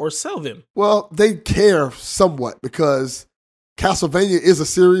out or sell them. Well, they care somewhat because Castlevania is a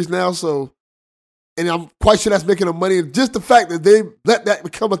series now, so, and I'm quite sure that's making them money. And just the fact that they let that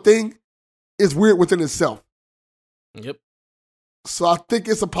become a thing is weird within itself. Yep. So I think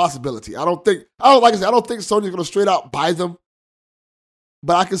it's a possibility. I don't think Sony's going to straight out buy them.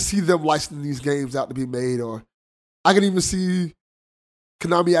 But I can see them licensing these games out to be made, or I can even see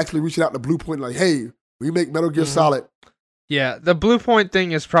Konami actually reaching out to Bluepoint like, hey, we make Metal Gear Solid. Yeah, the Bluepoint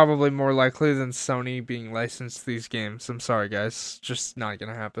thing is probably more likely than Sony being licensed these games. I'm sorry, guys. Just not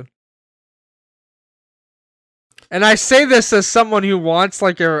going to happen. And I say this as someone who wants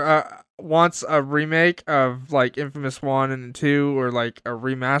like wants a remake of like Infamous 1 and 2 or like a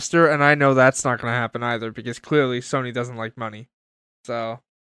remaster, and I know that's not going to happen either because clearly Sony doesn't like money. So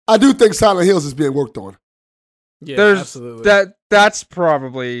I do think Silent Hills is being worked on. Yeah, absolutely. That's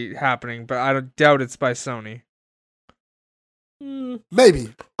probably happening, but I doubt it's by Sony.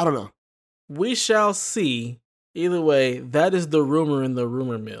 Maybe. I don't know. We shall see. Either way, that is the rumor in the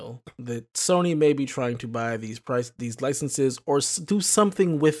rumor mill that Sony may be trying to buy these licenses or do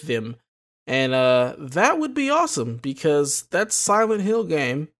something with them. And that would be awesome because that Silent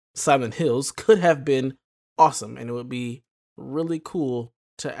Hills could have been awesome, and it would be really cool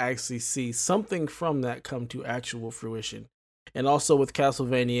to actually see something from that come to actual fruition. And also with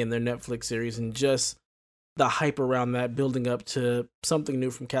Castlevania and their Netflix series and just the hype around that building up to something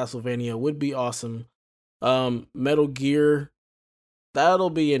new from Castlevania would be awesome. Metal Gear, that'll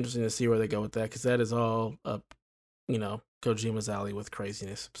be interesting to see where they go with that, because that is all up, Kojima's alley with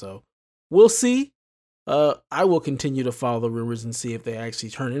craziness. So we'll see. I will continue to follow the rumors and see if they actually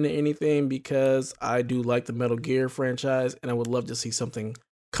turn into anything, because I do like the Metal Gear franchise and I would love to see something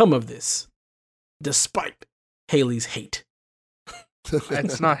come of this, despite Haley's hate.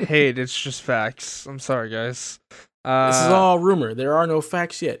 It's not hate, it's just facts. I'm sorry, guys. This is all rumor. There are no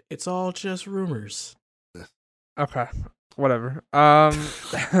facts yet. It's all just rumors. Okay, whatever. My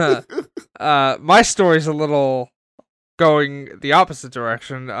story's a little going the opposite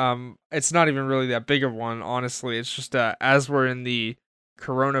direction. It's not even really that big of one, honestly. It's just as we're in the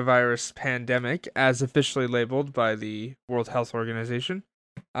coronavirus pandemic, as officially labeled by the World Health Organization,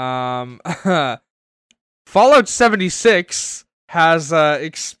 Fallout 76 has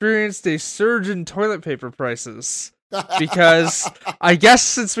experienced a surge in toilet paper prices. Because I guess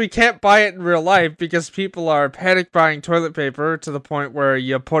since we can't buy it in real life because people are panic buying toilet paper to the point where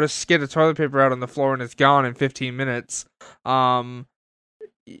you put a skid of toilet paper out on the floor and it's gone in 15 minutes, you're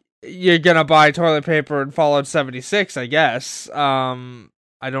gonna buy toilet paper in Fallout 76, I guess.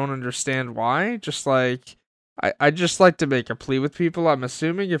 I don't understand why. Just like, I just like to make a plea with people. I'm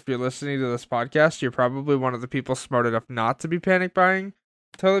assuming if you're listening to this podcast, you're probably one of the people smart enough not to be panic buying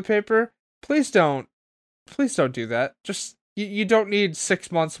toilet paper. Please don't do that. Just you don't need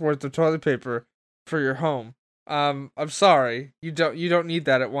 6 months worth of toilet paper for your home. I'm sorry. You don't need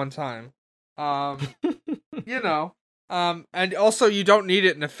that at one time. And also you don't need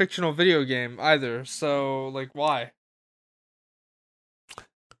it in a fictional video game either. So like, why?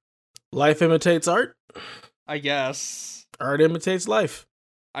 Life imitates art, I guess. Art imitates life.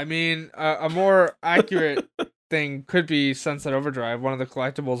 I mean, a more accurate thing could be Sunset Overdrive. One of the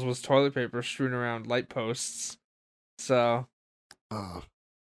collectibles was toilet paper strewn around light posts. So, yeah,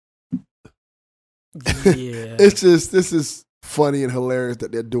 this is funny and hilarious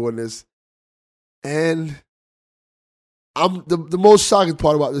that they're doing this. And I'm the most shocking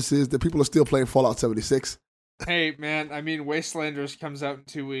part about this is that people are still playing Fallout 76. Hey man, I mean, Wastelanders comes out in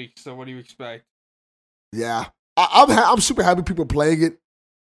 2 weeks, so what do you expect? Yeah, I'm super happy people are playing it.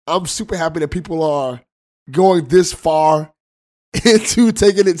 I'm super happy that people are going this far into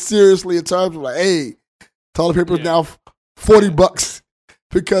taking it seriously in terms of like, hey, toilet paper is now $40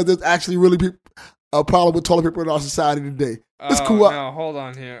 because there's actually really a problem with toilet paper in our society today. It's cool. No, hold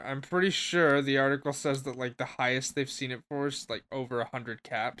on here. I'm pretty sure the article says that like the highest they've seen it for is like over 100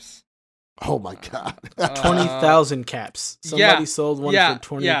 caps. Oh my god, 20,000 caps. Somebody sold one for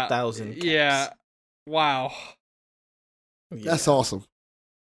 20,000. Caps. Yeah, wow. That's awesome.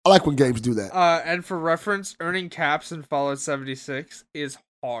 I like when games do that. And for reference, earning caps in Fallout 76 is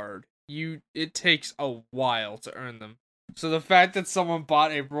hard. It takes a while to earn them. So the fact that someone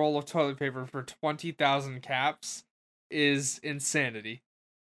bought a roll of toilet paper for 20,000 caps is insanity.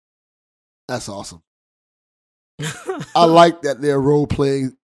 That's awesome. I like that they're role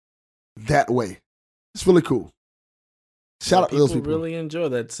playing that way. It's really cool. Shout out to those people. Really enjoy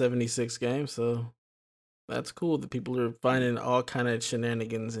that 76 game, so that's cool that people are finding all kind of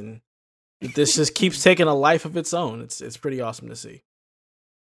shenanigans, and this just keeps taking a life of its own. It's pretty awesome to see.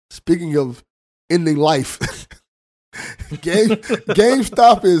 Speaking of ending life,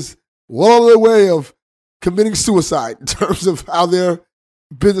 GameStop is well on their way of committing suicide in terms of how their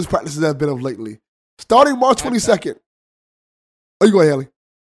business practices have been of lately. Starting March 22nd. Oh, you go ahead, Haley.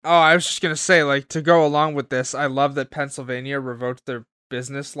 Oh, I was just going to say, like, to go along with this, I love that Pennsylvania revoked their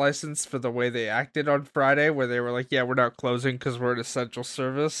business license for the way they acted on Friday, where they were like, yeah, we're not closing because we're an essential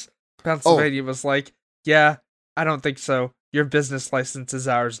service. Pennsylvania was like, yeah, I don't think so. Your business license is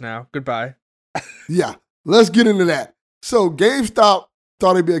ours now. Goodbye. Yeah, let's get into that. So GameStop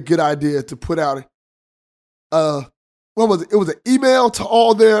thought it'd be a good idea to put out, what was it? It was an email to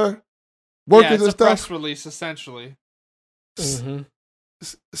all their workers and stuff. Press release, essentially. Mm-hmm.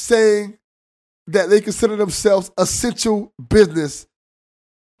 Saying that they consider themselves essential business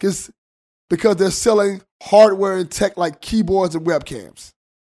because they're selling hardware and tech like keyboards and webcams.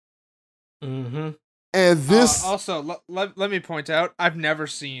 Mm-hmm. And this also let me point out, I've never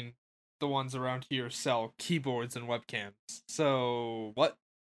seen the ones around here sell keyboards and webcams. So what?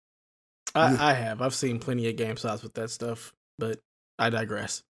 I have. I've seen plenty of GameStops with that stuff, but I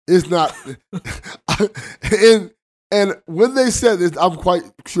digress. It's not. And when they said this, I'm quite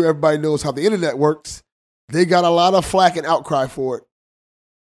sure everybody knows how the internet works. They got a lot of flack and outcry for it,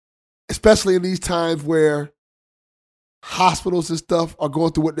 especially in these times where Hospitals and stuff are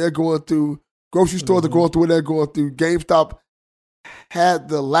going through what they're going through. Grocery stores are going through what they're going through. GameStop had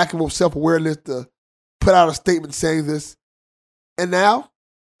the lack of self-awareness to put out a statement saying this. And now,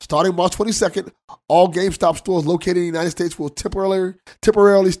 starting March 22nd, all GameStop stores located in the United States will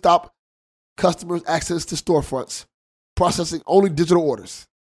temporarily stop customers' access to storefronts, processing only digital orders.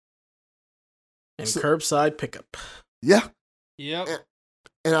 And curbside pickup. Yeah. Yep.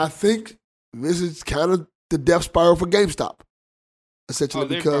 And I think this is kind of the death spiral for GameStop, essentially.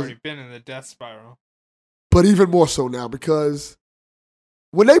 They've because, already been in the death spiral. But even more so now, because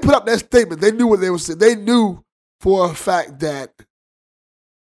when they put up that statement, they knew what they were saying. They knew for a fact that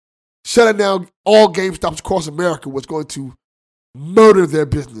shutting down all GameStops across America was going to murder their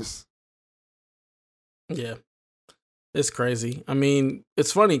business. Yeah. It's crazy. I mean,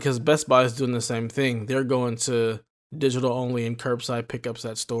 it's funny because Best Buy is doing the same thing. They're going to digital only and curbside pickups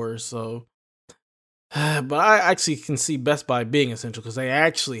at stores. So, but I actually can see Best Buy being essential because they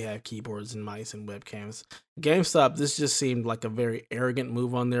actually have keyboards and mice and webcams. GameStop, this just seemed like a very arrogant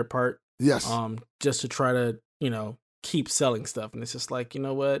move on their part. Yes. Just to try to, keep selling stuff. And it's just like, you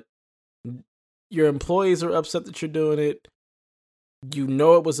know what? Your employees are upset that you're doing it. You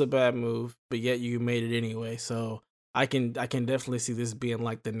know it was a bad move, but yet you made it anyway. So I can definitely see this being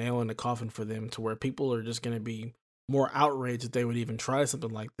like the nail in the coffin for them, to where people are just going to be more outraged that they would even try something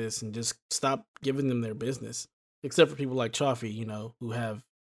like this and just stop giving them their business. Except for people like Chaffee, who have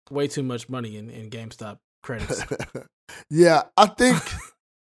way too much money in GameStop credits. Yeah, I think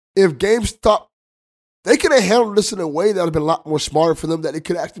if GameStop, they could have handled this in a way that would have been a lot more smarter for them, that they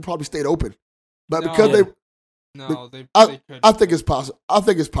could have actually probably stayed open. But because they could. I think it's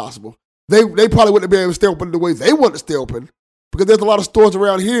possible. They probably wouldn't have been able to stay open the way they want to stay open, because there's a lot of stores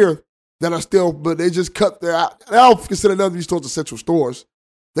around here that are still, but they just cut their. I don't consider none of these stores essential stores.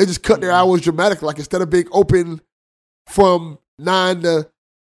 They just cut their hours dramatically. Like, instead of being open from 9 to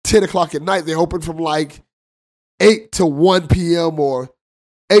 10 o'clock at night, they're open from like 8 to 1 p.m. or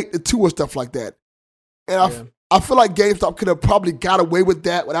 8 to 2 or stuff like that. And I feel like GameStop could have probably got away with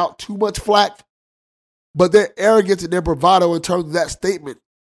that without too much flack. But their arrogance and their bravado in terms of that statement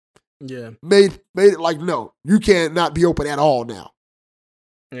made it like, no, you can't not be open at all now.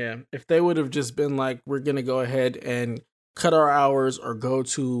 Yeah, if they would have just been like, we're going to go ahead and cut our hours or go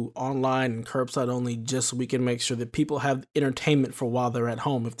to online and curbside only just so we can make sure that people have entertainment for while they're at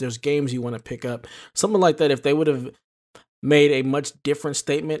home. If there's games you want to pick up, something like that, if they would have made a much different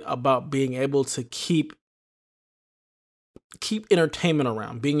statement about being able to keep entertainment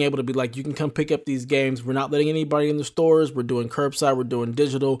around, being able to be like, you can come pick up these games. We're not letting anybody in the stores. We're doing curbside. We're doing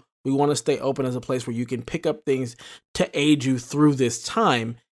digital. We want to stay open as a place where you can pick up things to aid you through this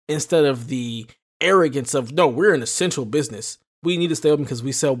time, instead of the arrogance of, no, we're an essential business. We need to stay open because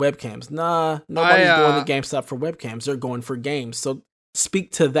we sell webcams. Nah, nobody's going to GameStop for webcams. They're going for games. So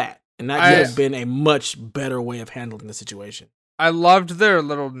speak to that. And that could have been a much better way of handling the situation. I loved their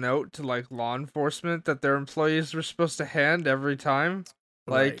little note to like law enforcement that their employees were supposed to hand every time.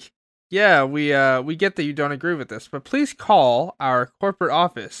 Like, yeah, we get that you don't agree with this, but please call our corporate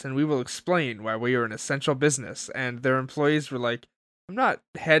office and we will explain why we are an essential business. And their employees were like, I'm not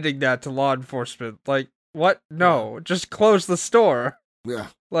handing that to law enforcement. Like, what? No, just close the store. Yeah.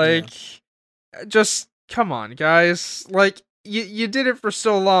 Like, just come on, guys. Like, you did it for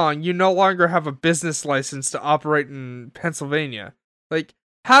so long, you no longer have a business license to operate in Pennsylvania. Like,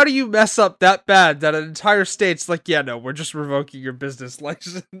 how do you mess up that bad that an entire state's like, yeah, no, we're just revoking your business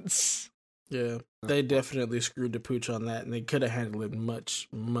license? Yeah, they definitely screwed the pooch on that, and they could have handled it much,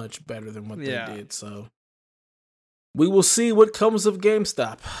 much better than what they did. So we will see what comes of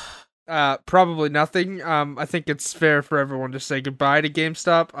GameStop. Probably nothing. I think it's fair for everyone to say goodbye to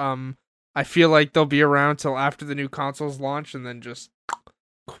GameStop. I feel like they'll be around till after the new consoles launch, and then just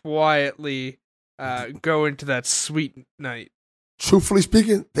quietly go into that sweet night. Truthfully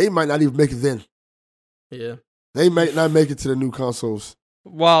speaking, they might not even make it then. Yeah. They might not make it to the new consoles.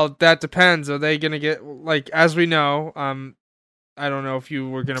 Well, that depends. Are they going to get, like, as we know, I don't know if you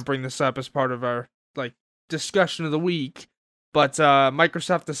were going to bring this up as part of our, like, discussion of the week, but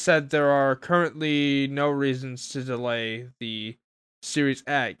Microsoft has said there are currently no reasons to delay the Series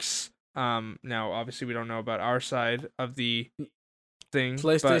X. Now, obviously, we don't know about our side of the thing.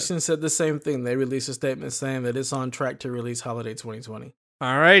 PlayStation said the same thing. They released a statement saying that it's on track to release holiday 2020.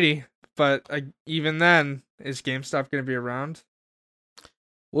 Alrighty, but even then, is GameStop going to be around?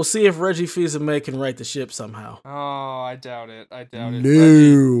 We'll see if Reggie Fils-Aimé can right the ship somehow. Oh, I doubt it.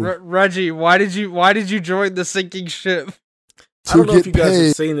 No. Reggie, why did you join the sinking ship? I don't know if you guys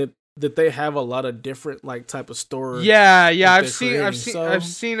have seen it. that they have a lot of different like type of store. Yeah, that I've they're seen creating. I've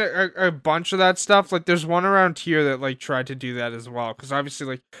seen a bunch of that stuff. Like there's one around here that like tried to do that as well. Because obviously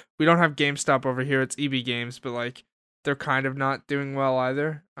like we don't have GameStop over here. It's EB Games, but like they're kind of not doing well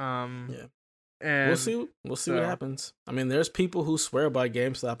either. Yeah. And We'll see what happens. I mean, there's people who swear by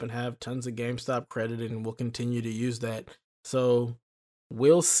GameStop and have tons of GameStop credit and will continue to use that. So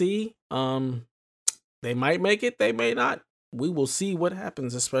we'll see. They might make it, they may not. We will see what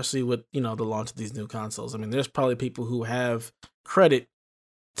happens, especially with, the launch of these new consoles. I mean, there's probably people who have credit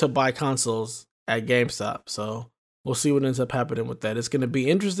to buy consoles at GameStop. So we'll see what ends up happening with that. It's going to be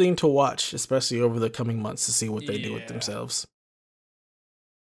interesting to watch, especially over the coming months, to see what they do with themselves.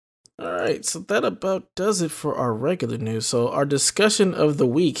 All right, so that about does it for our regular news. So our discussion of the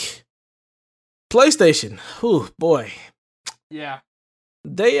week, PlayStation. Whew, boy. Yeah.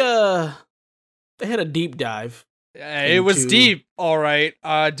 They had a deep dive. It was deep, all right.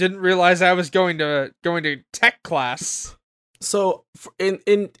 Didn't realize I was going to tech class. So in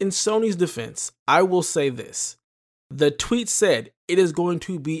Sony's defense, I will say this. The tweet said it is going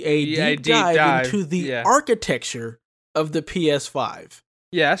to be a deep dive into the architecture of the PS5.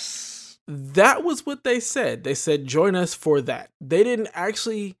 Yes. That was what they said. They said, join us for that. They didn't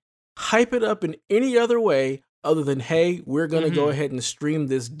actually hype it up in any other way other than, hey, we're going to go ahead and stream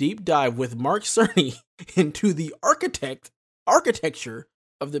this deep dive with Mark Cerny into the architecture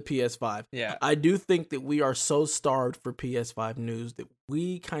of the PS5. Yeah. I do think that we are so starved for PS5 news that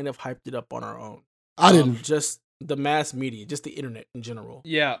we kind of hyped it up on our own. I didn't. Just the mass media, just the internet in general.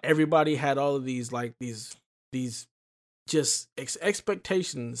 Yeah. Everybody had all of these, like, these just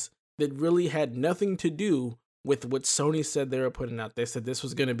expectations that really had nothing to do with what Sony said they were putting out. They said this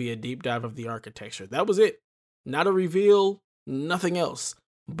was going to be a deep dive of the architecture. That was it. Not a reveal, nothing else.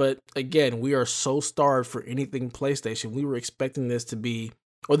 But again, we are so starved for anything PlayStation. We were expecting this to be,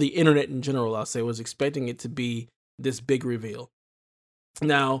 or the internet in general, I'll say, was expecting it to be this big reveal.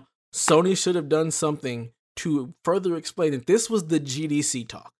 Now, Sony should have done something to further explain that this was the GDC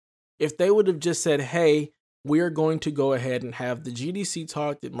talk. If they would have just said, hey, we are going to go ahead and have the GDC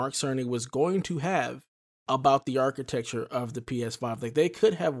talk that Mark Cerny was going to have about the architecture of the PS5. Like, they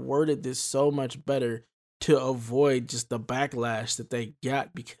could have worded this so much better to avoid just the backlash that they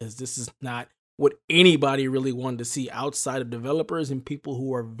got, because this is not what anybody really wanted to see outside of developers and people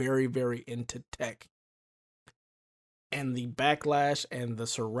who are very, very into tech. And the backlash and the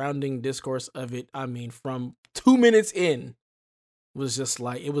surrounding discourse of it, I mean, from 2 minutes in, was just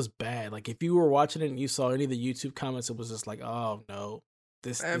like, it was bad. Like, if you were watching it and you saw any of the YouTube comments, it was just like, oh no,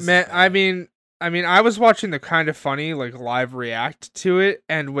 this man, I mean, I was watching the Kind of Funny, like, live react to it,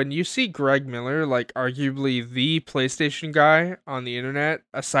 and when you see Greg Miller, like, arguably the PlayStation guy on the internet,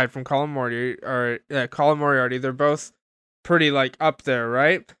 aside from Colin Moriarty, they're both pretty, like, up there,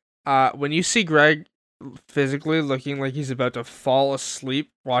 right? When you see Greg physically looking like he's about to fall asleep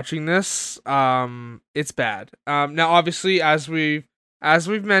watching this, it's bad. Now, obviously, as we've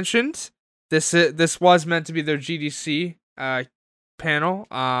mentioned, this was meant to be their GDC, panel,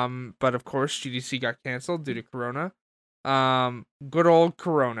 but of course GDC got canceled due to Corona. Good old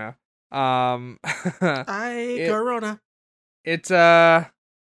Corona. Corona. It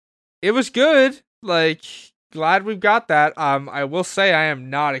was good. Like, glad we've got that. I will say I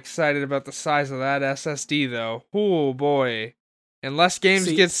am not excited about the size of that SSD though. Oh boy. Unless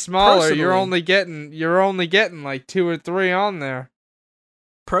games get smaller, you're only getting like 2 or 3 on there.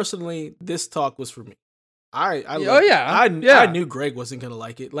 Personally, this talk was for me. I knew Greg wasn't gonna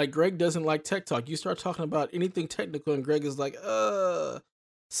like it. Like, Greg doesn't like tech talk. You start talking about anything technical, and Greg is like,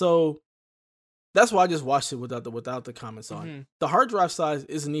 So that's why I just watched it without the comments on. Mm-hmm. The hard drive size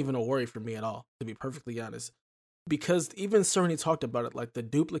isn't even a worry for me at all, to be perfectly honest. Because even Cerny talked about it, like the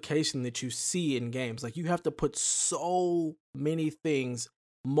duplication that you see in games. Like, you have to put so many things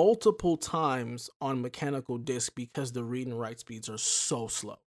multiple times on mechanical disk because the read and write speeds are so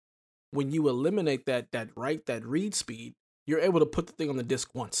slow. When you eliminate that read speed, you're able to put the thing on the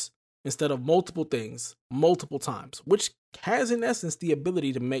disk once instead of multiple things, multiple times, which has in essence the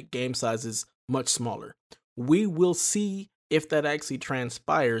ability to make game sizes much smaller. We will see if that actually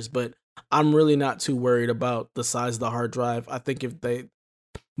transpires, but I'm really not too worried about the size of the hard drive. I think if they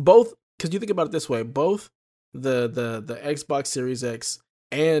both, because you think about it this way, both the Xbox Series X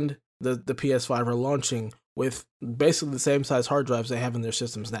and the PS5 are launching with basically the same size hard drives they have in their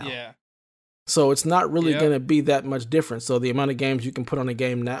systems now. Yeah. So it's not really going to be that much different. So the amount of games you can put on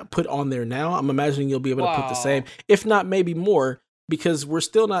there now, I'm imagining you'll be able to put the same, if not maybe more, because we're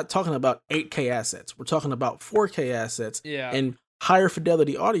still not talking about 8K assets. We're talking about 4K assets and higher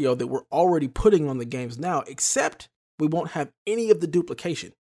fidelity audio that we're already putting on the games now, except we won't have any of the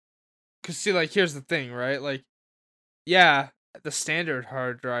duplication. Cause see, like, here's the thing, right? Like, yeah, the standard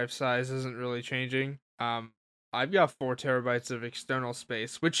hard drive size isn't really changing. I've got 4 terabytes of external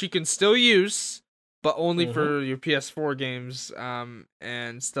space, which you can still use, but only for your PS4 games,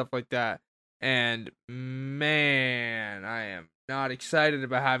 and stuff like that. And man, I am not excited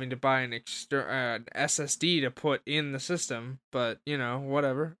about having to buy an SSD to put in the system. But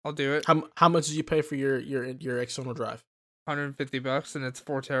whatever, I'll do it. How much did you pay for your external drive? $150, and it's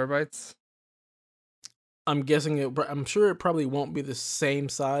 4 terabytes. I'm guessing I'm sure it probably won't be the same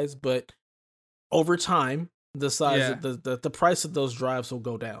size, but over time, the size of the price of those drives will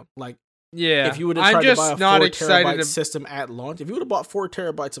go down. Like, if you would have tried to buy a 4 terabyte system at launch, if you would have bought 4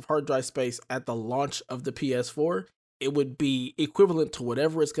 terabytes of hard drive space at the launch of the PS4, it would be equivalent to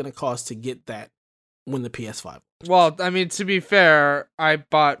whatever it's going to cost to get that when the PS5. Well, I mean, to be fair, I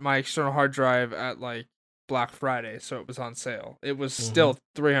bought my external hard drive at like Black Friday, so it was on sale. It was still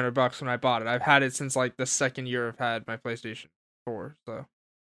 $300 when I bought it. I've had it since like the second year I've had my PlayStation 4. So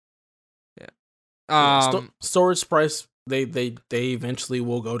storage price they eventually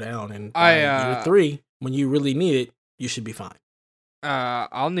will go down, and by year 3, when you really need it, you should be fine.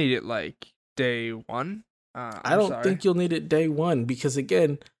 I'll need it like day 1. I don't think you'll need it day 1 because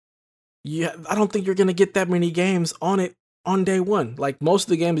again, I don't think you're gonna get that many games on it on day 1. Like most of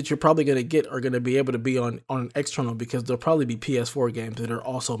the games that you're probably gonna get are gonna be able to be on external because there'll probably be PS4 games that are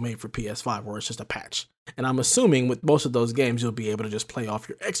also made for PS5 where it's just a patch. And I'm assuming with most of those games you'll be able to just play off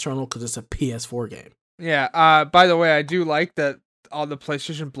your external because it's a PS4 game. Yeah. By the way, I do like that on the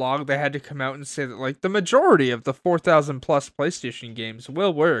PlayStation blog they had to come out and say that like the majority of the 4,000 plus PlayStation games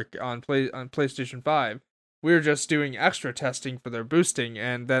will work on PlayStation 5. We're just doing extra testing for their boosting,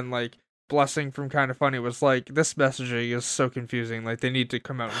 and then like Blessing from Kinda Funny was like, this messaging is so confusing. Like they need to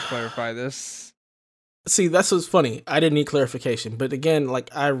come out and clarify this. See, that's what's funny. I didn't need clarification, but again, like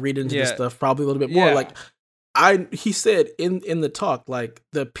I read into this stuff probably a little bit more. Like he said in the talk, like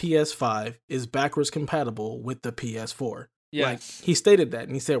the PS5 is backwards compatible with the PS4. Yes. Like he stated that,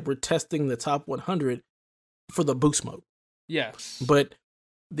 and he said we're testing the top 100 for the boost mode. Yes. But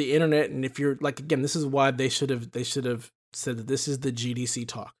the internet, and if you're like again, this is why they should have said that this is the GDC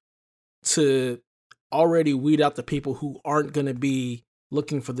talk to already weed out the people who aren't going to be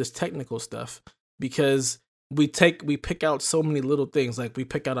looking for this technical stuff. Because we pick out so many little things, like we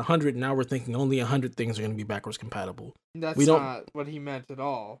pick out 100, now we're thinking only 100 things are going to be backwards compatible. That's not what he meant at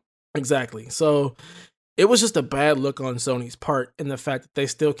all. Exactly. So it was just a bad look on Sony's part in the fact that they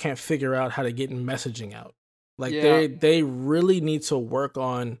still can't figure out how to get messaging out. Like they really need to work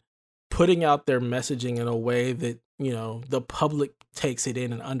on putting out their messaging in a way that, the public takes it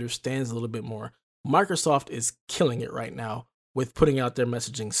in and understands a little bit more. Microsoft is killing it right now with putting out their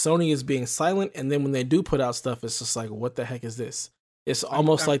messaging. Sony is being silent, and then when they do put out stuff, it's just like, what the heck is this? It's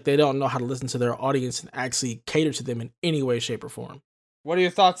almost like they don't know how to listen to their audience and actually cater to them in any way, shape, or form. What are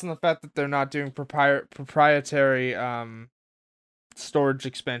your thoughts on the fact that they're not doing proprietary storage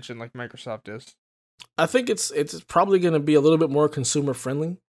expansion like Microsoft is? I think it's probably going to be a little bit more consumer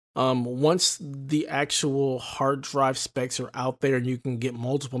friendly. Once the actual hard drive specs are out there and you can get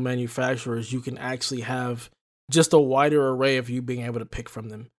multiple manufacturers, you can actually have just a wider array of you being able to pick from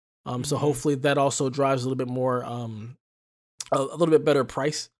them. So hopefully that also drives a little bit more, a little bit better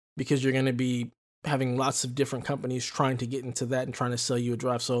price because you're going to be having lots of different companies trying to get into that and trying to sell you a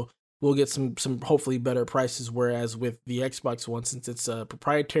drive. So we'll get some hopefully better prices. Whereas with the Xbox One, since it's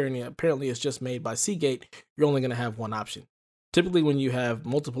proprietary and apparently it's just made by Seagate, you're only going to have one option. Typically, when you have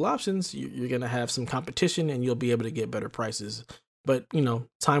multiple options, you're going to have some competition and you'll be able to get better prices. But,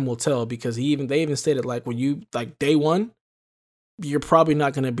 time will tell because they even stated like when you like day 1, you're probably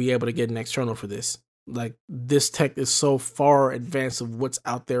not going to be able to get an external for this. Like this tech is so far advanced of what's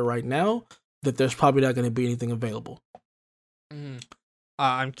out there right now that there's probably not going to be anything available.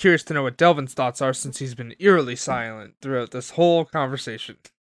 I'm curious to know what Delvin's thoughts are since he's been eerily silent throughout this whole conversation.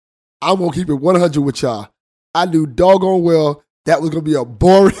 I'm going to keep it 100 with y'all. I knew doggone well that was going to be a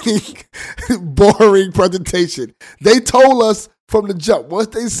boring presentation. They told us from the jump. Once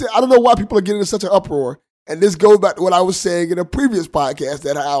they said, I don't know why people are getting in such an uproar. And this goes back to what I was saying in a previous podcast,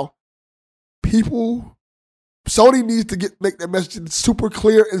 that how Sony needs to make their message super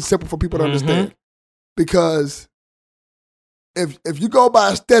clear and simple for people to understand. Because if you go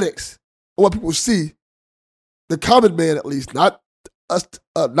by aesthetics or what people see, the common man at least, not us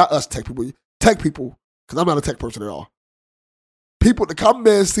tech people, because I'm not a tech person at all. The common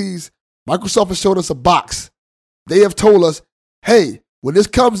man sees Microsoft has showed us a box. They have told us, hey, when this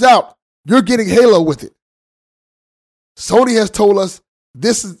comes out, you're getting Halo with it. Sony has told us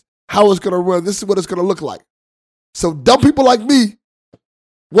this is how it's going to run. This is what it's going to look like. So dumb people like me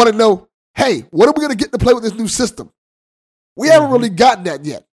want to know, hey, what are we going to get to play with this new system? We haven't really gotten that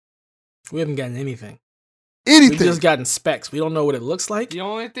yet. We haven't gotten anything. Anything. We've just gotten specs. We don't know what it looks like. The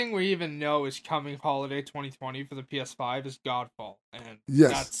only thing we even know is coming holiday 2020 for the PS5 is Godfall. And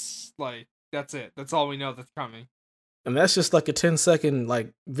that's it. That's all we know that's coming. And that's just like a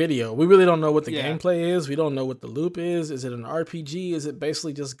 10-second video. We really don't know what the gameplay is. We don't know what the loop is. Is it an RPG? Is it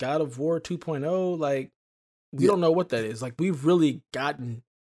basically just God of War 2.0? We don't know what that is. We've really gotten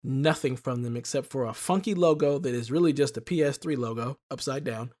nothing from them except for a funky logo that is really just a PS3 logo upside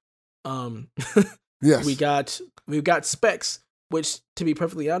down. Yes. We've got specs, which, to be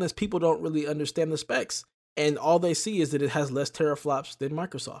perfectly honest, people don't really understand the specs. And all they see is that it has less teraflops than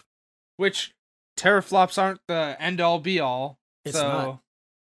Microsoft. Which teraflops aren't the end-all be-all. It's not.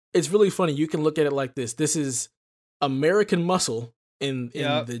 It's really funny. You can look at it like this. This is American muscle in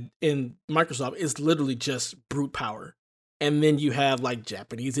Microsoft. It's literally just brute power. And then you have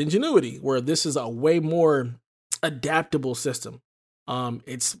Japanese ingenuity, where this is a way more adaptable system.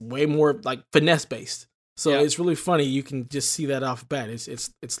 It's way more finesse based. So it's really funny. You can just see that off bat.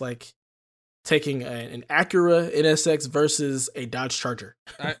 It's like taking an Acura NSX versus a Dodge Charger.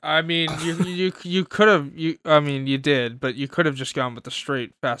 I mean, you could have you did, but you could have just gone with the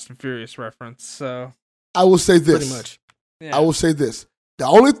straight Fast and Furious reference. So I will say this. Pretty much. Yeah. I will say this. The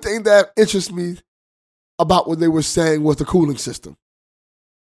only thing that interests me about what they were saying was the cooling system.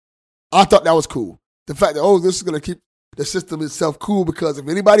 I thought that was cool. The fact that, this is going to keep the system itself cool, because if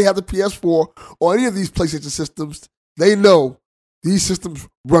anybody has a PS4 or any of these PlayStation systems, they know these systems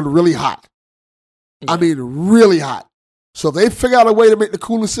run really hot. Yeah. I mean, really hot. So they figure out a way to make the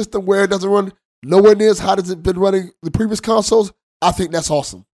cooling system where it doesn't run nowhere near as hot as it's been running the previous consoles. I think that's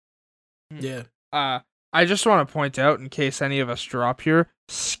awesome. Yeah. I just want to point out, in case any of us drop here,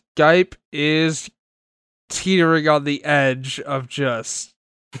 Skype is teetering on the edge of just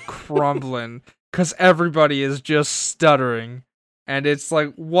crumbling. Because everybody is just stuttering. And it's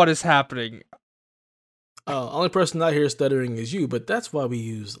like, what is happening? Only person not here stuttering is you, but that's why we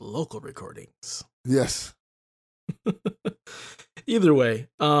use local recordings. Yes. Either way,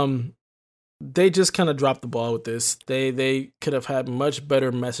 they just kind of dropped the ball with this. They could have had much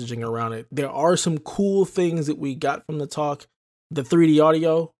better messaging around it. There are some cool things that we got from the talk. The 3D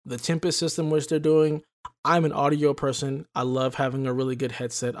audio, the Tempest system, which they're doing. I'm an audio person. I love having a really good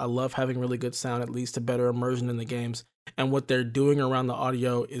headset. I love having really good sound. It leads to better immersion in the games. And what they're doing around the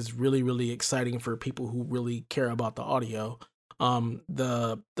audio is really, really exciting for people who really care about the audio.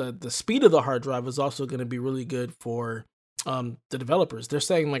 The speed of the hard drive is also going to be really good for the developers. They're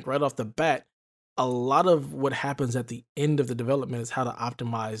saying right off the bat, a lot of what happens at the end of the development is how to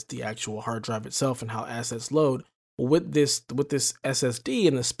optimize the actual hard drive itself and how assets load. With this SSD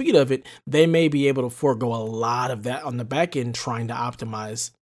and the speed of it, they may be able to forego a lot of that on the back end, trying to optimize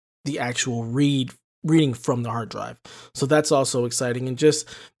the actual reading from the hard drive. So that's also exciting. And just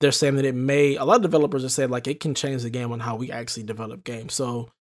they're saying that a lot of developers are saying it can change the game on how we actually develop games. So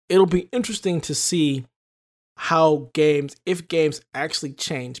it'll be interesting to see if games actually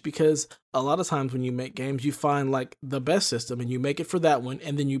change, because a lot of times when you make games, you find the best system and you make it for that one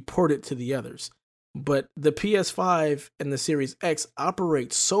and then you port it to the others. But the PS5 and the Series X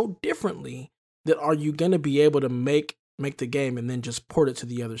operate so differently that are you going to be able to make the game and then just port it to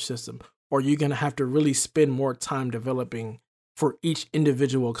the other system? Or are you going to have to really spend more time developing for each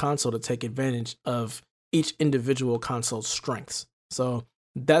individual console to take advantage of each individual console's strengths? So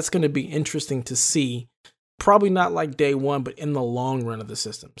that's going to be interesting to see. Probably not day one, but in the long run of the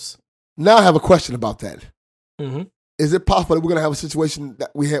systems. Now I have a question about that. Mm-hmm. Is it possible that we're going to have a situation that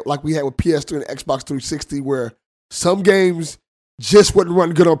we had with PS3 and Xbox 360 where some games just wouldn't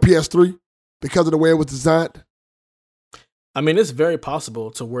run good on PS3 because of the way it was designed? I mean, it's very possible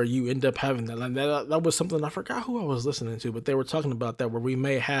to where you end up having that. That was something I forgot who I was listening to, but they were talking about that, where we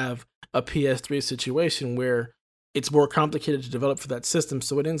may have a PS3 situation where it's more complicated to develop for that system.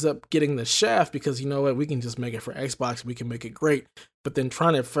 So it ends up getting the shaft because, you know what, we can just make it for Xbox. We can make it great. But then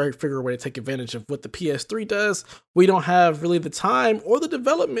trying to figure a way to take advantage of what the PS3 does, we don't have really the time or the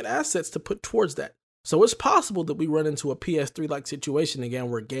development assets to put towards that. So it's possible that we run into a PS3-like situation again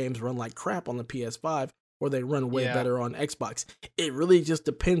where games run like crap on the PS5 or they run way better on Xbox. It really just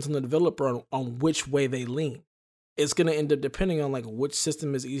depends on the developer on which way they lean. It's going to end up depending on which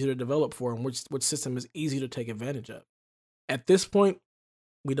system is easier to develop for and which system is easy to take advantage of. At this point,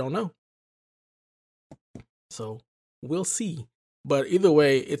 we don't know. So we'll see. But either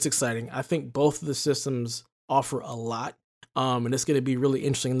way, it's exciting. I think both of the systems offer a lot. And it's going to be really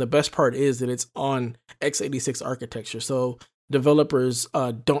interesting. And the best part is that it's on x86 architecture. So developers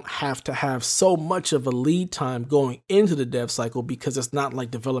don't have to have so much of a lead time going into the dev cycle because it's not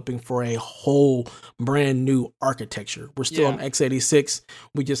like developing for a whole brand new architecture. We're still on x86.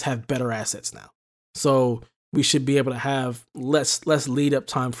 We just have better assets now. So we should be able to have less lead up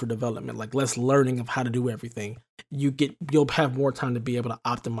time for development, like less learning of how to do everything. You'll have more time to be able to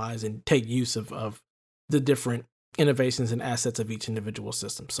optimize and take use of the different innovations and assets of each individual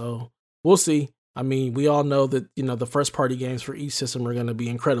system. So we'll see. I mean, we all know that, the first party games for each system are going to be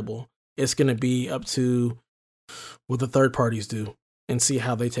incredible. It's going to be up to what the third parties do and see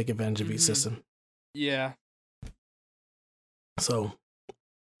how they take advantage of each system. Yeah. So,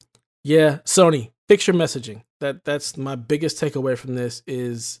 yeah, Sony, fix your messaging. That's my biggest takeaway from this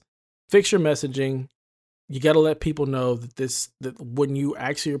is fix your messaging. You got to let people know that when you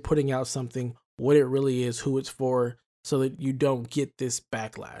actually are putting out something, what it really is, who it's for, so that you don't get this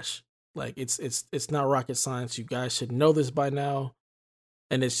backlash. Like it's not rocket science. You guys should know this by now.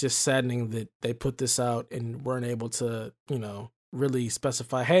 And it's just saddening that they put this out and weren't able to, really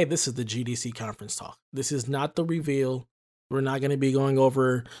specify, hey, this is the GDC conference talk. This is not the reveal. We're not going to be going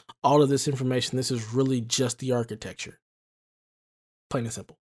over all of this information. This is really just the architecture. Plain and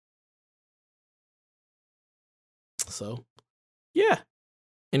simple. So, yeah.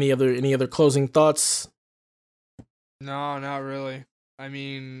 Any other closing thoughts? No, not really. I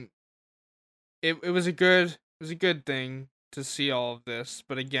mean, it was a good thing to see all of this,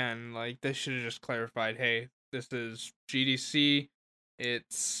 but again, like they should have just clarified, hey, this is GDC.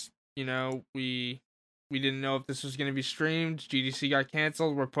 It's, we didn't know if this was going to be streamed. GDC got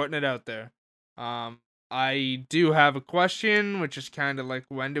canceled. We're putting it out there. I do have a question, which is kind of like,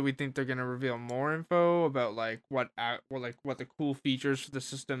 when do we think they're going to reveal more info about like what the cool features for the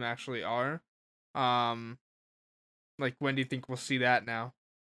system actually are? Like, when do you think we'll see that now?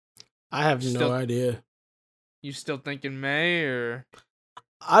 I have no idea. You still thinking May, or?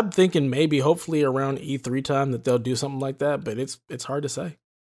 I'm thinking maybe, hopefully around E3 time that they'll do something like that, but it's hard to say.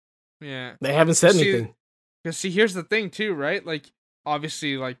 Yeah. They haven't said anything. Because here's the thing too, right? Like,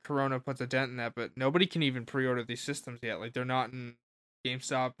 obviously, like, Corona puts a dent in that, but nobody can even pre-order these systems yet. Like, they're not in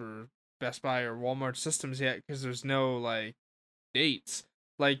GameStop or Best Buy or Walmart systems yet because there's no, like, dates.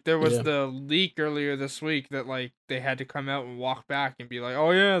 Like, there was the leak earlier this week that, like, they had to come out and walk back and be like, oh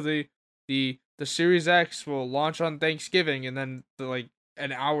yeah, the Series X will launch on Thanksgiving, and then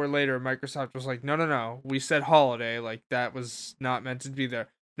an hour later Microsoft was like, no, we said holiday, like that was not meant to be there.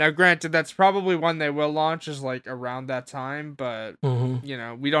 Now granted, that's probably when they will launch, is like around that time, but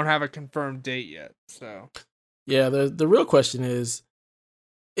we don't have a confirmed date yet. So yeah, the real question is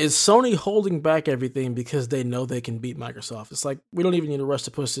Sony holding back everything because they know they can beat Microsoft? It's like, we don't even need to rush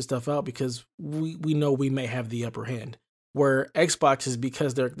to push this stuff out because we know we may have the upper hand. Where Xbox is,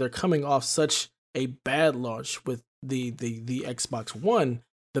 because they're coming off such a bad launch with the Xbox One,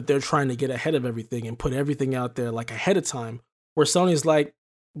 that they're trying to get ahead of everything and put everything out there like ahead of time. Where Sony's like,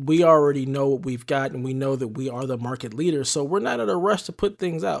 we already know what we've got and we know that we are the market leader, so we're not in a rush to put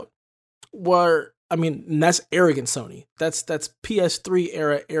things out. That's arrogant Sony. That's PS3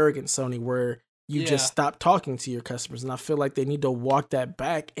 era arrogant Sony, where you just stop talking to your customers. And I feel like they need to walk that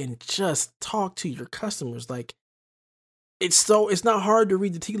back and just talk to your customers. Like, it's not hard to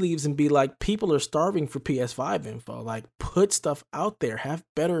read the tea leaves and be like, people are starving for PS5 info. Like, put stuff out there, have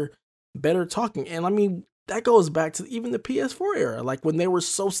better talking. And I mean, that goes back to even the PS4 era, like when they were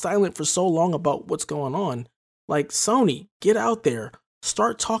so silent for so long about what's going on. Like, Sony, get out there,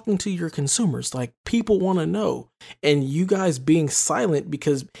 start talking to your consumers. Like, people want to know. And you guys being silent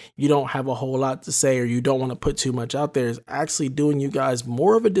because you don't have a whole lot to say or you don't want to put too much out there is actually doing you guys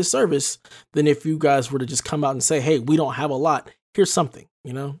more of a disservice than if you guys were to just come out and say, hey, we don't have a lot. Here's something,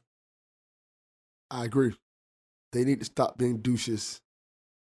 I agree. They need to stop being douches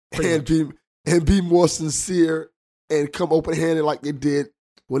and be more sincere and come open-handed like they did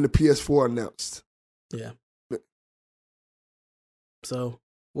when the PS4 announced. Yeah. So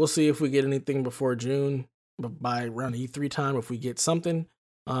we'll see if we get anything before June, but by around E3 time, if we get something,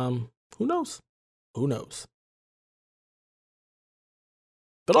 who knows? Who knows?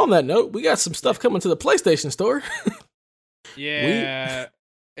 But on that note, we got some stuff coming to the PlayStation Store. Yeah,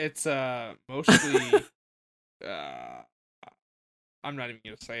 it's mostly. I'm not even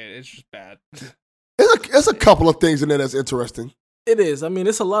gonna say it. It's just bad. It's a couple of things in there that's interesting. It is. I mean,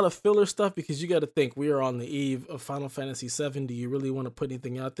 it's a lot of filler stuff because you got to think we are on the eve of Final Fantasy VII. Do you really want to put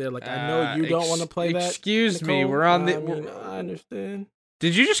anything out there? Like, I know you don't want to play that. Excuse Nicole. me, we're on the. I understand.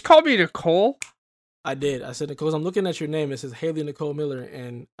 Did you just call me Nicole? I did. I said Nicole. I'm looking at your name. It says Haley Nicole Miller,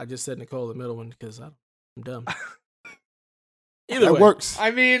 and I just said Nicole, the middle one, because I'm dumb. Either way. Works.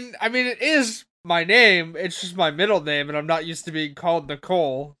 I mean, it is my name. It's just my middle name, and I'm not used to being called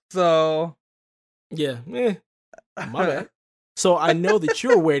Nicole. So Yeah, my bad. So I know that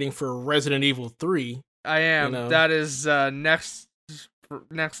you're waiting for Resident Evil 3. I am. You know. That is next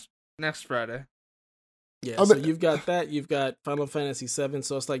Friday. Yeah, so you've got that. You've got Final Fantasy VII.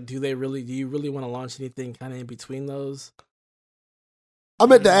 So it's like, do you really want to launch anything kind of in between those? I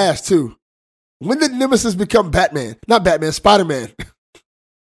meant to ask too. When did Nemesis become Batman? Not Batman, Spider-Man.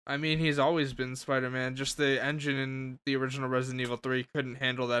 I mean, he's always been Spider-Man. Just the engine in the original Resident Evil 3 couldn't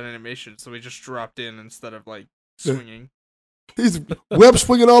handle that animation, so he just dropped in instead of like swinging. He's web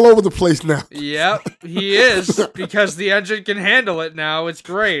swinging all over the place now. Yep, he is, because the engine can handle it now. It's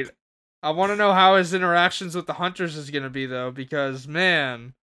great. I want to know how his interactions with the hunters is going to be, though, because,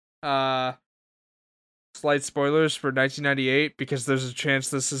 man, slight spoilers for 1998, because there's a chance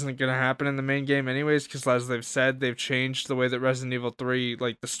this isn't going to happen in the main game anyways, because as they've said, they've changed the way that Resident Evil 3,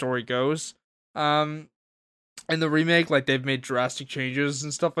 like, the story goes. In the remake, like, they've made drastic changes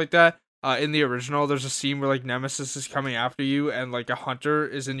and stuff like that. In the original, there's a scene where, like, Nemesis is coming after you, and, like, a hunter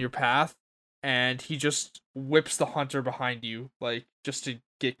is in your path, and he just whips the hunter behind you, like, just to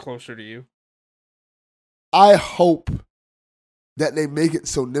get closer to you. I hope that they make it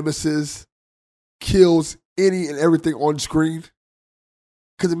so Nemesis kills any and everything on screen,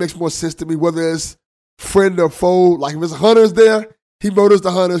 because it makes more sense to me, whether it's friend or foe. Like, if it's hunters there, he murders the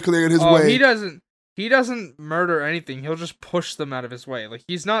hunters because they're in his way. He doesn't murder anything. He'll just push them out of his way. Like,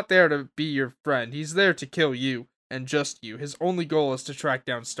 he's not there to be your friend. He's there to kill you and just you. His only goal is to track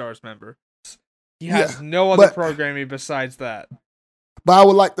down STARS members. He has no other programming besides that. But I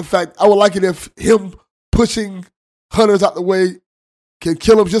would like it if him pushing hunters out the way can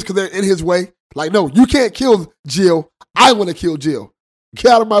kill him just because they're in his way. Like, no, you can't kill Jill. I want to kill Jill.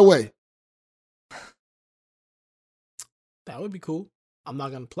 Get out of my way. That would be cool. I'm not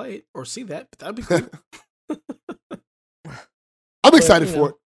going to play it or see that, but that'd be cool. I'm excited for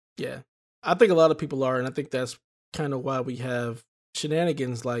it. Yeah. I think a lot of people are, and I think that's kind of why we have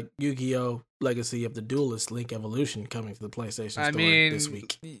shenanigans like Yu-Gi-Oh! Legacy of the Duelist Link Evolution coming to the PlayStation Store this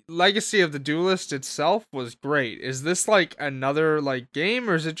week. Legacy of the Duelist itself was great. Is this like another like game,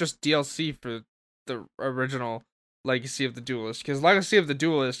 or is it just DLC for the original Legacy of the Duelist? Because Legacy of the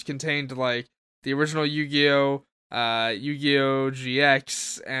Duelist contained like the original Yu-Gi-Oh! Yu-Gi-Oh!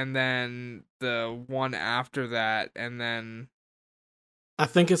 GX, and then the one after that, and then I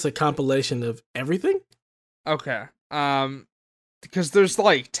think it's a compilation of everything. Okay. Because there's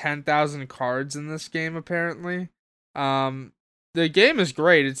like 10,000 cards in this game apparently. The game is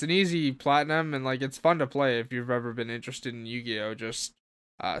great. It's an easy platinum, and like it's fun to play if you've ever been interested in Yu-Gi-Oh! Just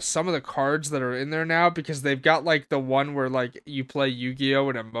some of the cards that are in there now, because they've got like the one where like you play Yu-Gi-Oh!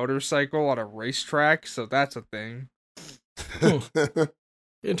 In a motorcycle on a racetrack, so that's a thing.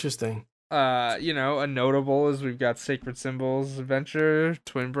 Interesting. A notable is we've got Sacred Symbols Adventure,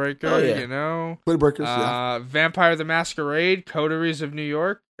 Twin Breaker, Twin Breakers, yeah. Vampire the Masquerade, Coteries of New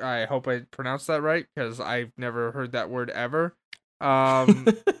York. I hope I pronounced that right, because I've never heard that word ever. Vampire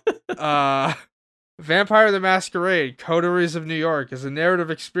the Masquerade, Coteries of New York is a narrative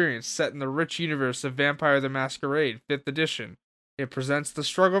experience set in the rich universe of Vampire the Masquerade, 5th edition. It presents the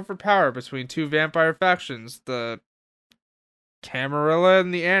struggle for power between two vampire factions, the Camarilla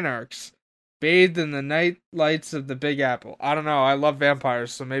and the Anarchs, bathed in the night lights of the Big Apple. I don't know, I love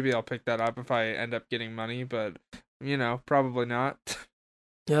vampires, so maybe I'll pick that up if I end up getting money, but, probably not.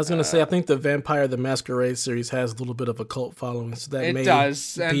 Yeah, I was gonna say, I think the Vampire the Masquerade series has a little bit of a cult following, so that may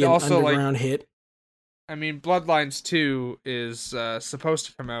does, and be an also underground hit. I mean, Bloodlines 2 is supposed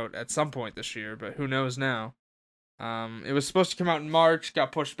to come out at some point this year, but who knows now. It was supposed to come out in March,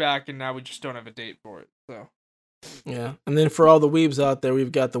 got pushed back, and now we just don't have a date for it, so. Yeah, and then for all the weebs out there,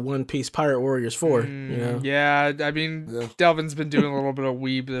 we've got the One Piece Pirate Warriors 4. Yeah, I mean, Delvin's been doing a little bit of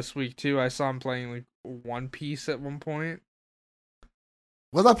weeb this week, too. I saw him playing, like, One Piece at one point.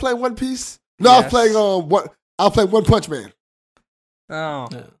 Was I playing One Piece? No, yes. I was playing One Punch Man. Oh,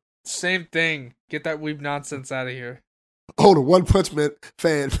 yeah. Same thing. Get that weeb nonsense out of here. Oh, the One Punch Man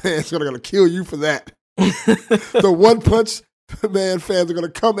fans are gonna kill you for that. The One Punch Man fans are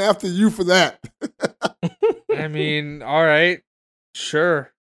gonna come after you for that. I mean, all right,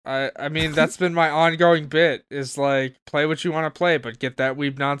 sure. I mean, that's been my ongoing bit. Is like, play what you want to play, but get that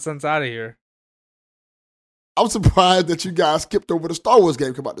weeb nonsense out of here. I'm surprised that you guys skipped over the Star Wars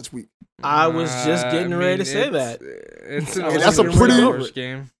game come out this week. I was just getting ready to say that. That's a pretty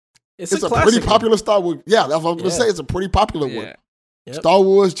game. It's a pretty popular Star Wars. Yeah, that's what I'm gonna say. It's a pretty popular one. Yep. Star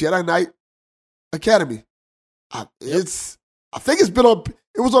Wars Jedi Knight Academy. I think it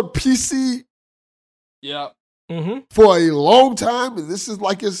was on PC. Yeah. For a long time, and this is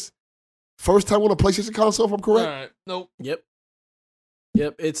like its First time on a PlayStation console, if I'm correct. Nope. Yep.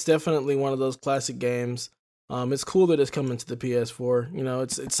 It's definitely one of those classic games. It's cool that it's coming to the PS4. You know,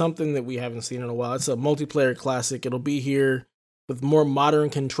 it's something that we haven't seen in a while. It's a multiplayer classic. It'll be here with more modern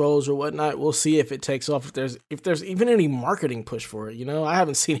controls or whatnot. We'll see if it takes off. If there's even any marketing push for it. You know, I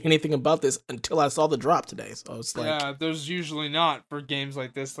haven't seen anything about this until I saw the drop today. So it's like, yeah, there's usually not for games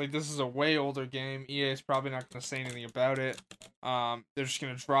like this. Like, this is a way older game. EA is probably not going to say anything about it. They're just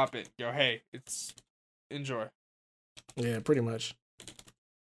going to drop it. Go, hey, enjoy. Yeah, pretty much.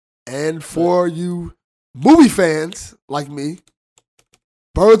 And for you movie fans like me,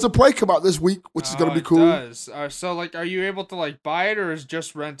 Birds of Prey come out this week, which is going to be cool. It does. So, like, are you able to, like, buy it or is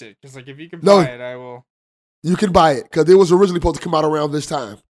just rent it? Because, like, if you can buy it, I will. You can buy it because it was originally supposed to come out around this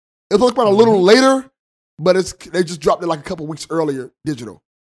time. It was about a little later, but they just dropped it like a couple weeks earlier, digital.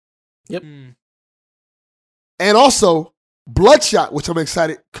 Yep. And also, Bloodshot, which I'm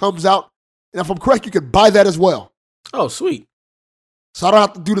excited, comes out. And if I'm correct, you can buy that as well. Oh, sweet. So I don't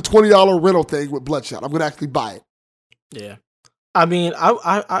have to do the $20 rental thing with Bloodshot. I'm going to actually buy it. Yeah. I mean,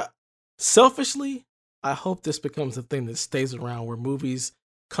 I selfishly, I hope this becomes a thing that stays around where movies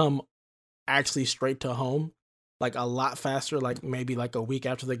come actually straight to home, like a lot faster, like maybe like a week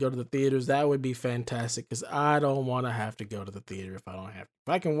after they go to the theaters. That would be fantastic because I don't want to have to go to the theater if I don't have to.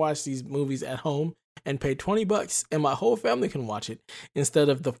 If I can watch these movies at home and pay $20 and my whole family can watch it instead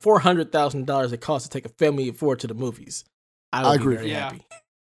of the $400,000 it costs to take a family of four to the movies, I would be very happy.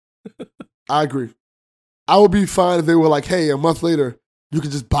 I agree. I would be fine if they were like, hey, a month later, you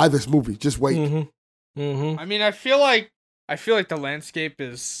can just buy this movie. Just wait. I mean, I feel like the landscape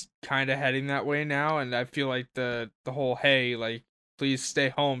is kind of heading that way now, and I feel like the whole, hey, like, please stay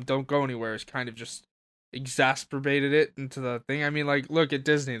home, don't go anywhere, is kind of just exacerbated it into the thing. I mean, like, look at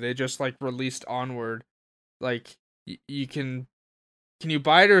Disney. They just, like, released Onward. Like, you can you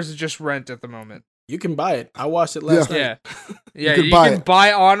buy it or is it just rent at the moment? You can buy it. I watched it last night. Yeah, you can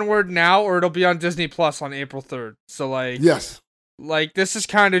buy Onward now, or it'll be on Disney Plus on April 3rd. So, like, yes, like, this is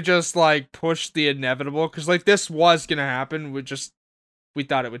kind of just, like, push the inevitable, because, like, this was gonna happen. We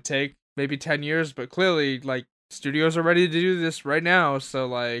thought it would take maybe 10 years, but clearly, like, studios are ready to do this right now. So,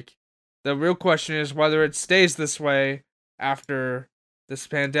 like, the real question is whether it stays this way after this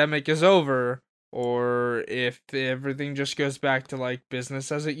pandemic is over, or if everything just goes back to, like, business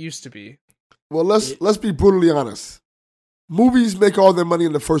as it used to be. Well, let's be brutally honest. Movies make all their money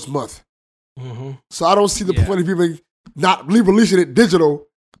in the first month. So I don't see the point of even not releasing it digital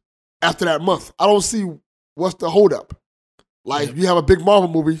after that month. I don't see what's the holdup. Like, you have a big Marvel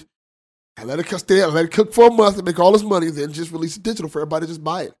movie, and let it cook for a month and make all this money, then just release it digital for everybody to just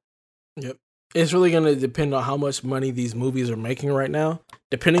buy it. Yep. It's really going to depend on how much money these movies are making right now.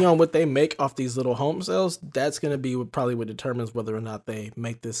 Depending on what they make off these little home sales, that's going to be probably what determines whether or not they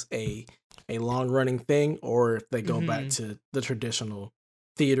make this a long-running thing, or if they go back to the traditional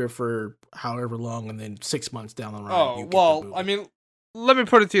theater for however long, and then 6 months down the line. Oh, well, I mean, let me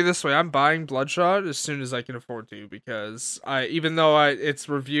put it to you this way. I'm buying Bloodshot as soon as I can afford to, because even though it's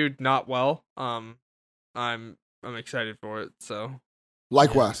reviewed not well, I'm excited for it, so.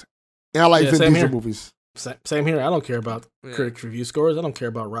 Likewise. And I like Vin Diesel movies. Same here. I don't care about critics' review scores. I don't care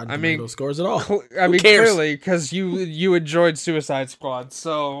about Rotten Tomato scores at all. I mean, clearly, because you enjoyed Suicide Squad,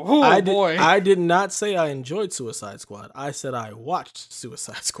 so boy. I did not say I enjoyed Suicide Squad. I said I watched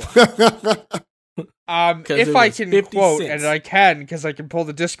Suicide Squad. If I can quote, and I can, because I can pull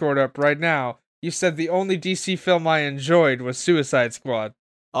the Discord up right now, you said the only DC film I enjoyed was Suicide Squad.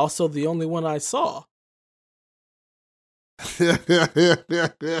 Also, the only one I saw.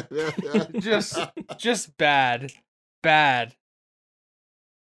 just bad.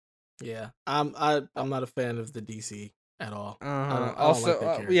 Yeah, I'm not a fan of the DC at all. I also,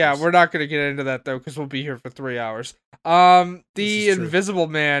 don't like we're not gonna get into that though, because we'll be here for 3 hours. The Invisible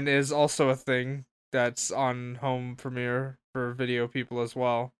Man is also a thing that's on home premiere for video people as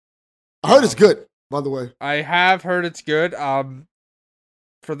well. I heard it's good, by the way. I have heard it's good.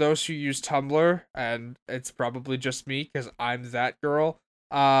 For those who use Tumblr, and it's probably just me because I'm that girl,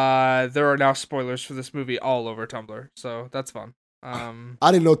 there are now spoilers for this movie all over Tumblr, so that's fun.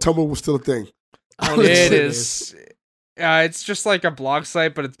 I didn't know Tumblr was still a thing. It is. It's just like a blog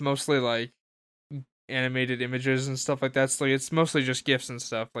site, but it's mostly like animated images and stuff like that. So it's mostly just GIFs and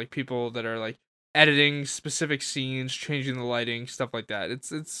stuff, like people that are like editing specific scenes, changing the lighting, stuff like that.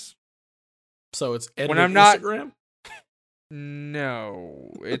 It's. So it's edited when I'm not. Instagram?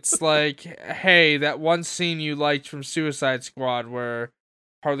 No, it's like, hey, that one scene you liked from Suicide Squad where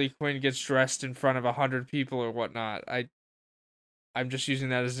Harley Quinn gets dressed in front of 100 people or whatnot. I'm just using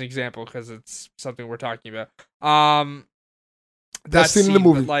that as an example because it's something we're talking about. That scene in the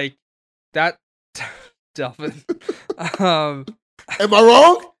movie, like, that Delvin. Um, Am I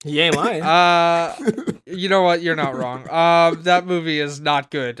wrong? He ain't lying. you know what? You're not wrong. That movie is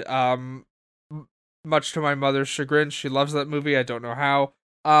not good. Much to my mother's chagrin, she loves that movie. I don't know how.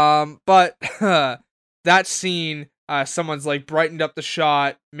 But that scene, someone's like brightened up the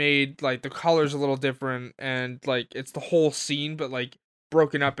shot, made like the colors a little different, and like it's the whole scene, but like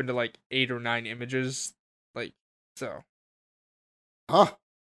broken up into like 8 or 9 images. Like, so. Huh.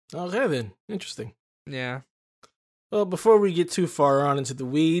 Okay, then. Interesting. Yeah. Well, before we get too far on into the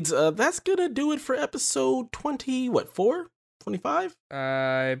weeds, that's gonna do it for episode 20, 4? 25?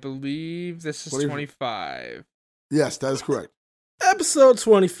 I believe this is 25. Yes, that is correct. Episode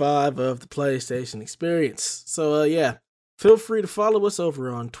 25 of the PlayStation Experience. So, yeah, feel free to follow us over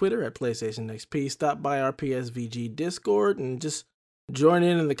on Twitter at PlayStation XP. Stop by our PSVG Discord and just join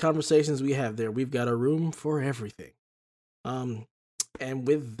in the conversations we have there. We've got a room for everything. And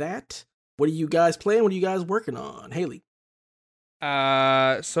with that, what are you guys playing? What are you guys working on? Haley?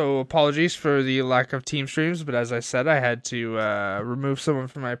 So apologies for the lack of team streams, but as I said, I had to remove someone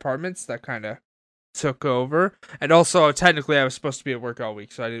from my apartments. That kind of took over. And also, technically, I was supposed to be at work all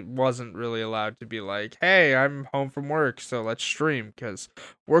week, so I wasn't really allowed to be like, hey, I'm home from work, so let's stream, because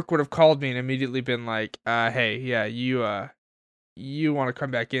work would have called me and immediately been like, hey, yeah, you want to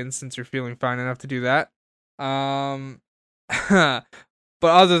come back in since you're feeling fine enough to do that.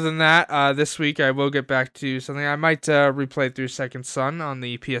 But other than that, this week I will get back to something. I might replay through Second Son on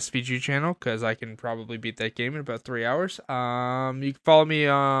the PSVG channel, because I can probably beat that game in about 3 hours. You can follow me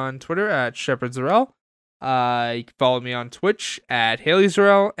on Twitter at ShepardZarel. You can follow me on Twitch at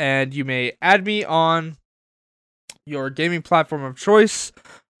HaleyZarel, and you may add me on your gaming platform of choice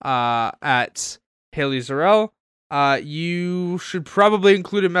at HaleyZarel. You should probably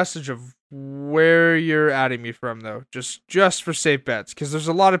include a message of where you're adding me from, though, just for safe bets, because there's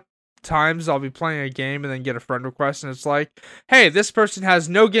a lot of times I'll be playing a game and then get a friend request and it's like, hey, this person has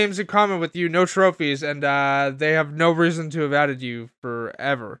no games in common with you, no trophies, and they have no reason to have added you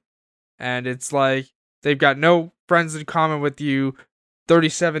forever, and it's like they've got no friends in common with you,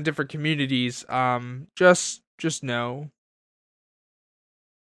 37 different communities.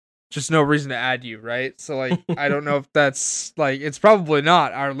 Just no reason to add you, right? So, like, I don't know if that's, like, it's probably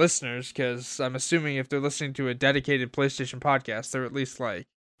not our listeners, because I'm assuming if they're listening to a dedicated PlayStation podcast, they're at least, like,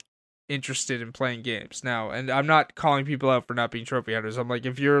 interested in playing games. Now, and I'm not calling people out for not being trophy hunters. I'm like,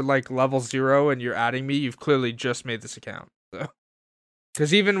 if you're, like, level 0 and you're adding me, you've clearly just made this account. So,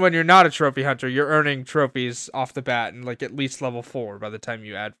 because even when you're not a trophy hunter, you're earning trophies off the bat and, like, at least level 4 by the time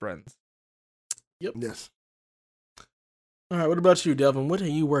you add friends. Yep. Yes. All right, what about you, Delvin? What are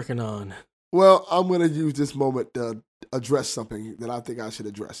you working on? Well, I'm going to use this moment to address something that I think I should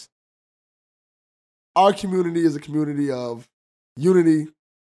address. Our community is a community of unity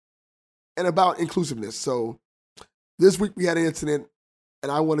and about inclusiveness. So this week we had an incident, and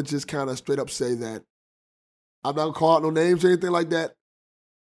I want to just kind of straight up say that I'm not going to call out no names or anything like that,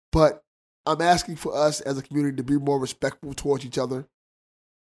 but I'm asking for us as a community to be more respectful towards each other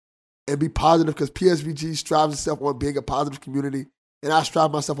and be positive, because PSVG strives itself on being a positive community, and I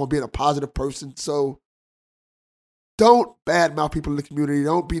strive myself on being a positive person. So don't badmouth people in the community.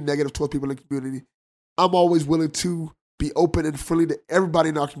 Don't be negative towards people in the community. I'm always willing to be open and friendly to everybody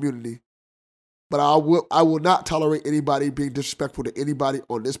in our community, but I will not tolerate anybody being disrespectful to anybody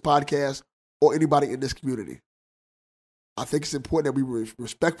on this podcast or anybody in this community. I think it's important that we be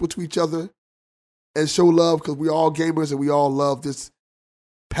respectful to each other and show love, because we all gamers and we all love this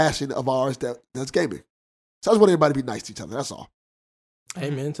passion of ours that's gaming. So I just want everybody to be nice to each other. That's all.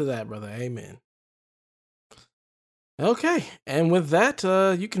 Amen to that, brother. Amen. Okay, and with that,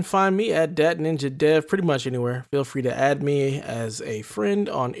 you can find me at DatNinjaDev pretty much anywhere. Feel free to add me as a friend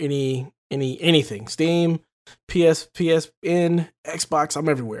on anything. Steam, PSN, Xbox, I'm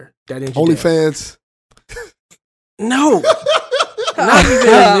everywhere. DatNinjaDev. OnlyFans. No. Not even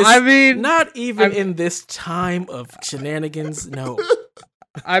in this, not even in this time of shenanigans, no.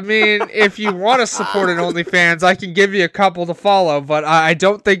 I mean, if you want to support an OnlyFans, I can give you a couple to follow, but I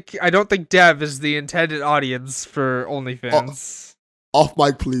don't think Dev is the intended audience for OnlyFans. Off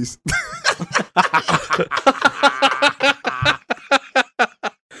mic, please.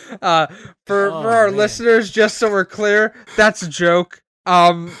 For our listeners, just so we're clear, that's a joke.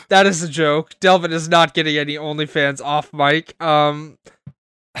 That is a joke. Delvin is not getting any OnlyFans off mic.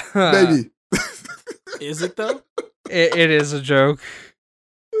 Maybe. Is it though? It is a joke.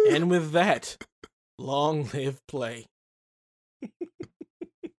 And with that, long live play.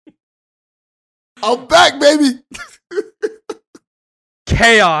 I'm back, baby.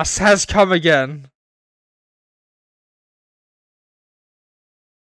 Chaos has come again.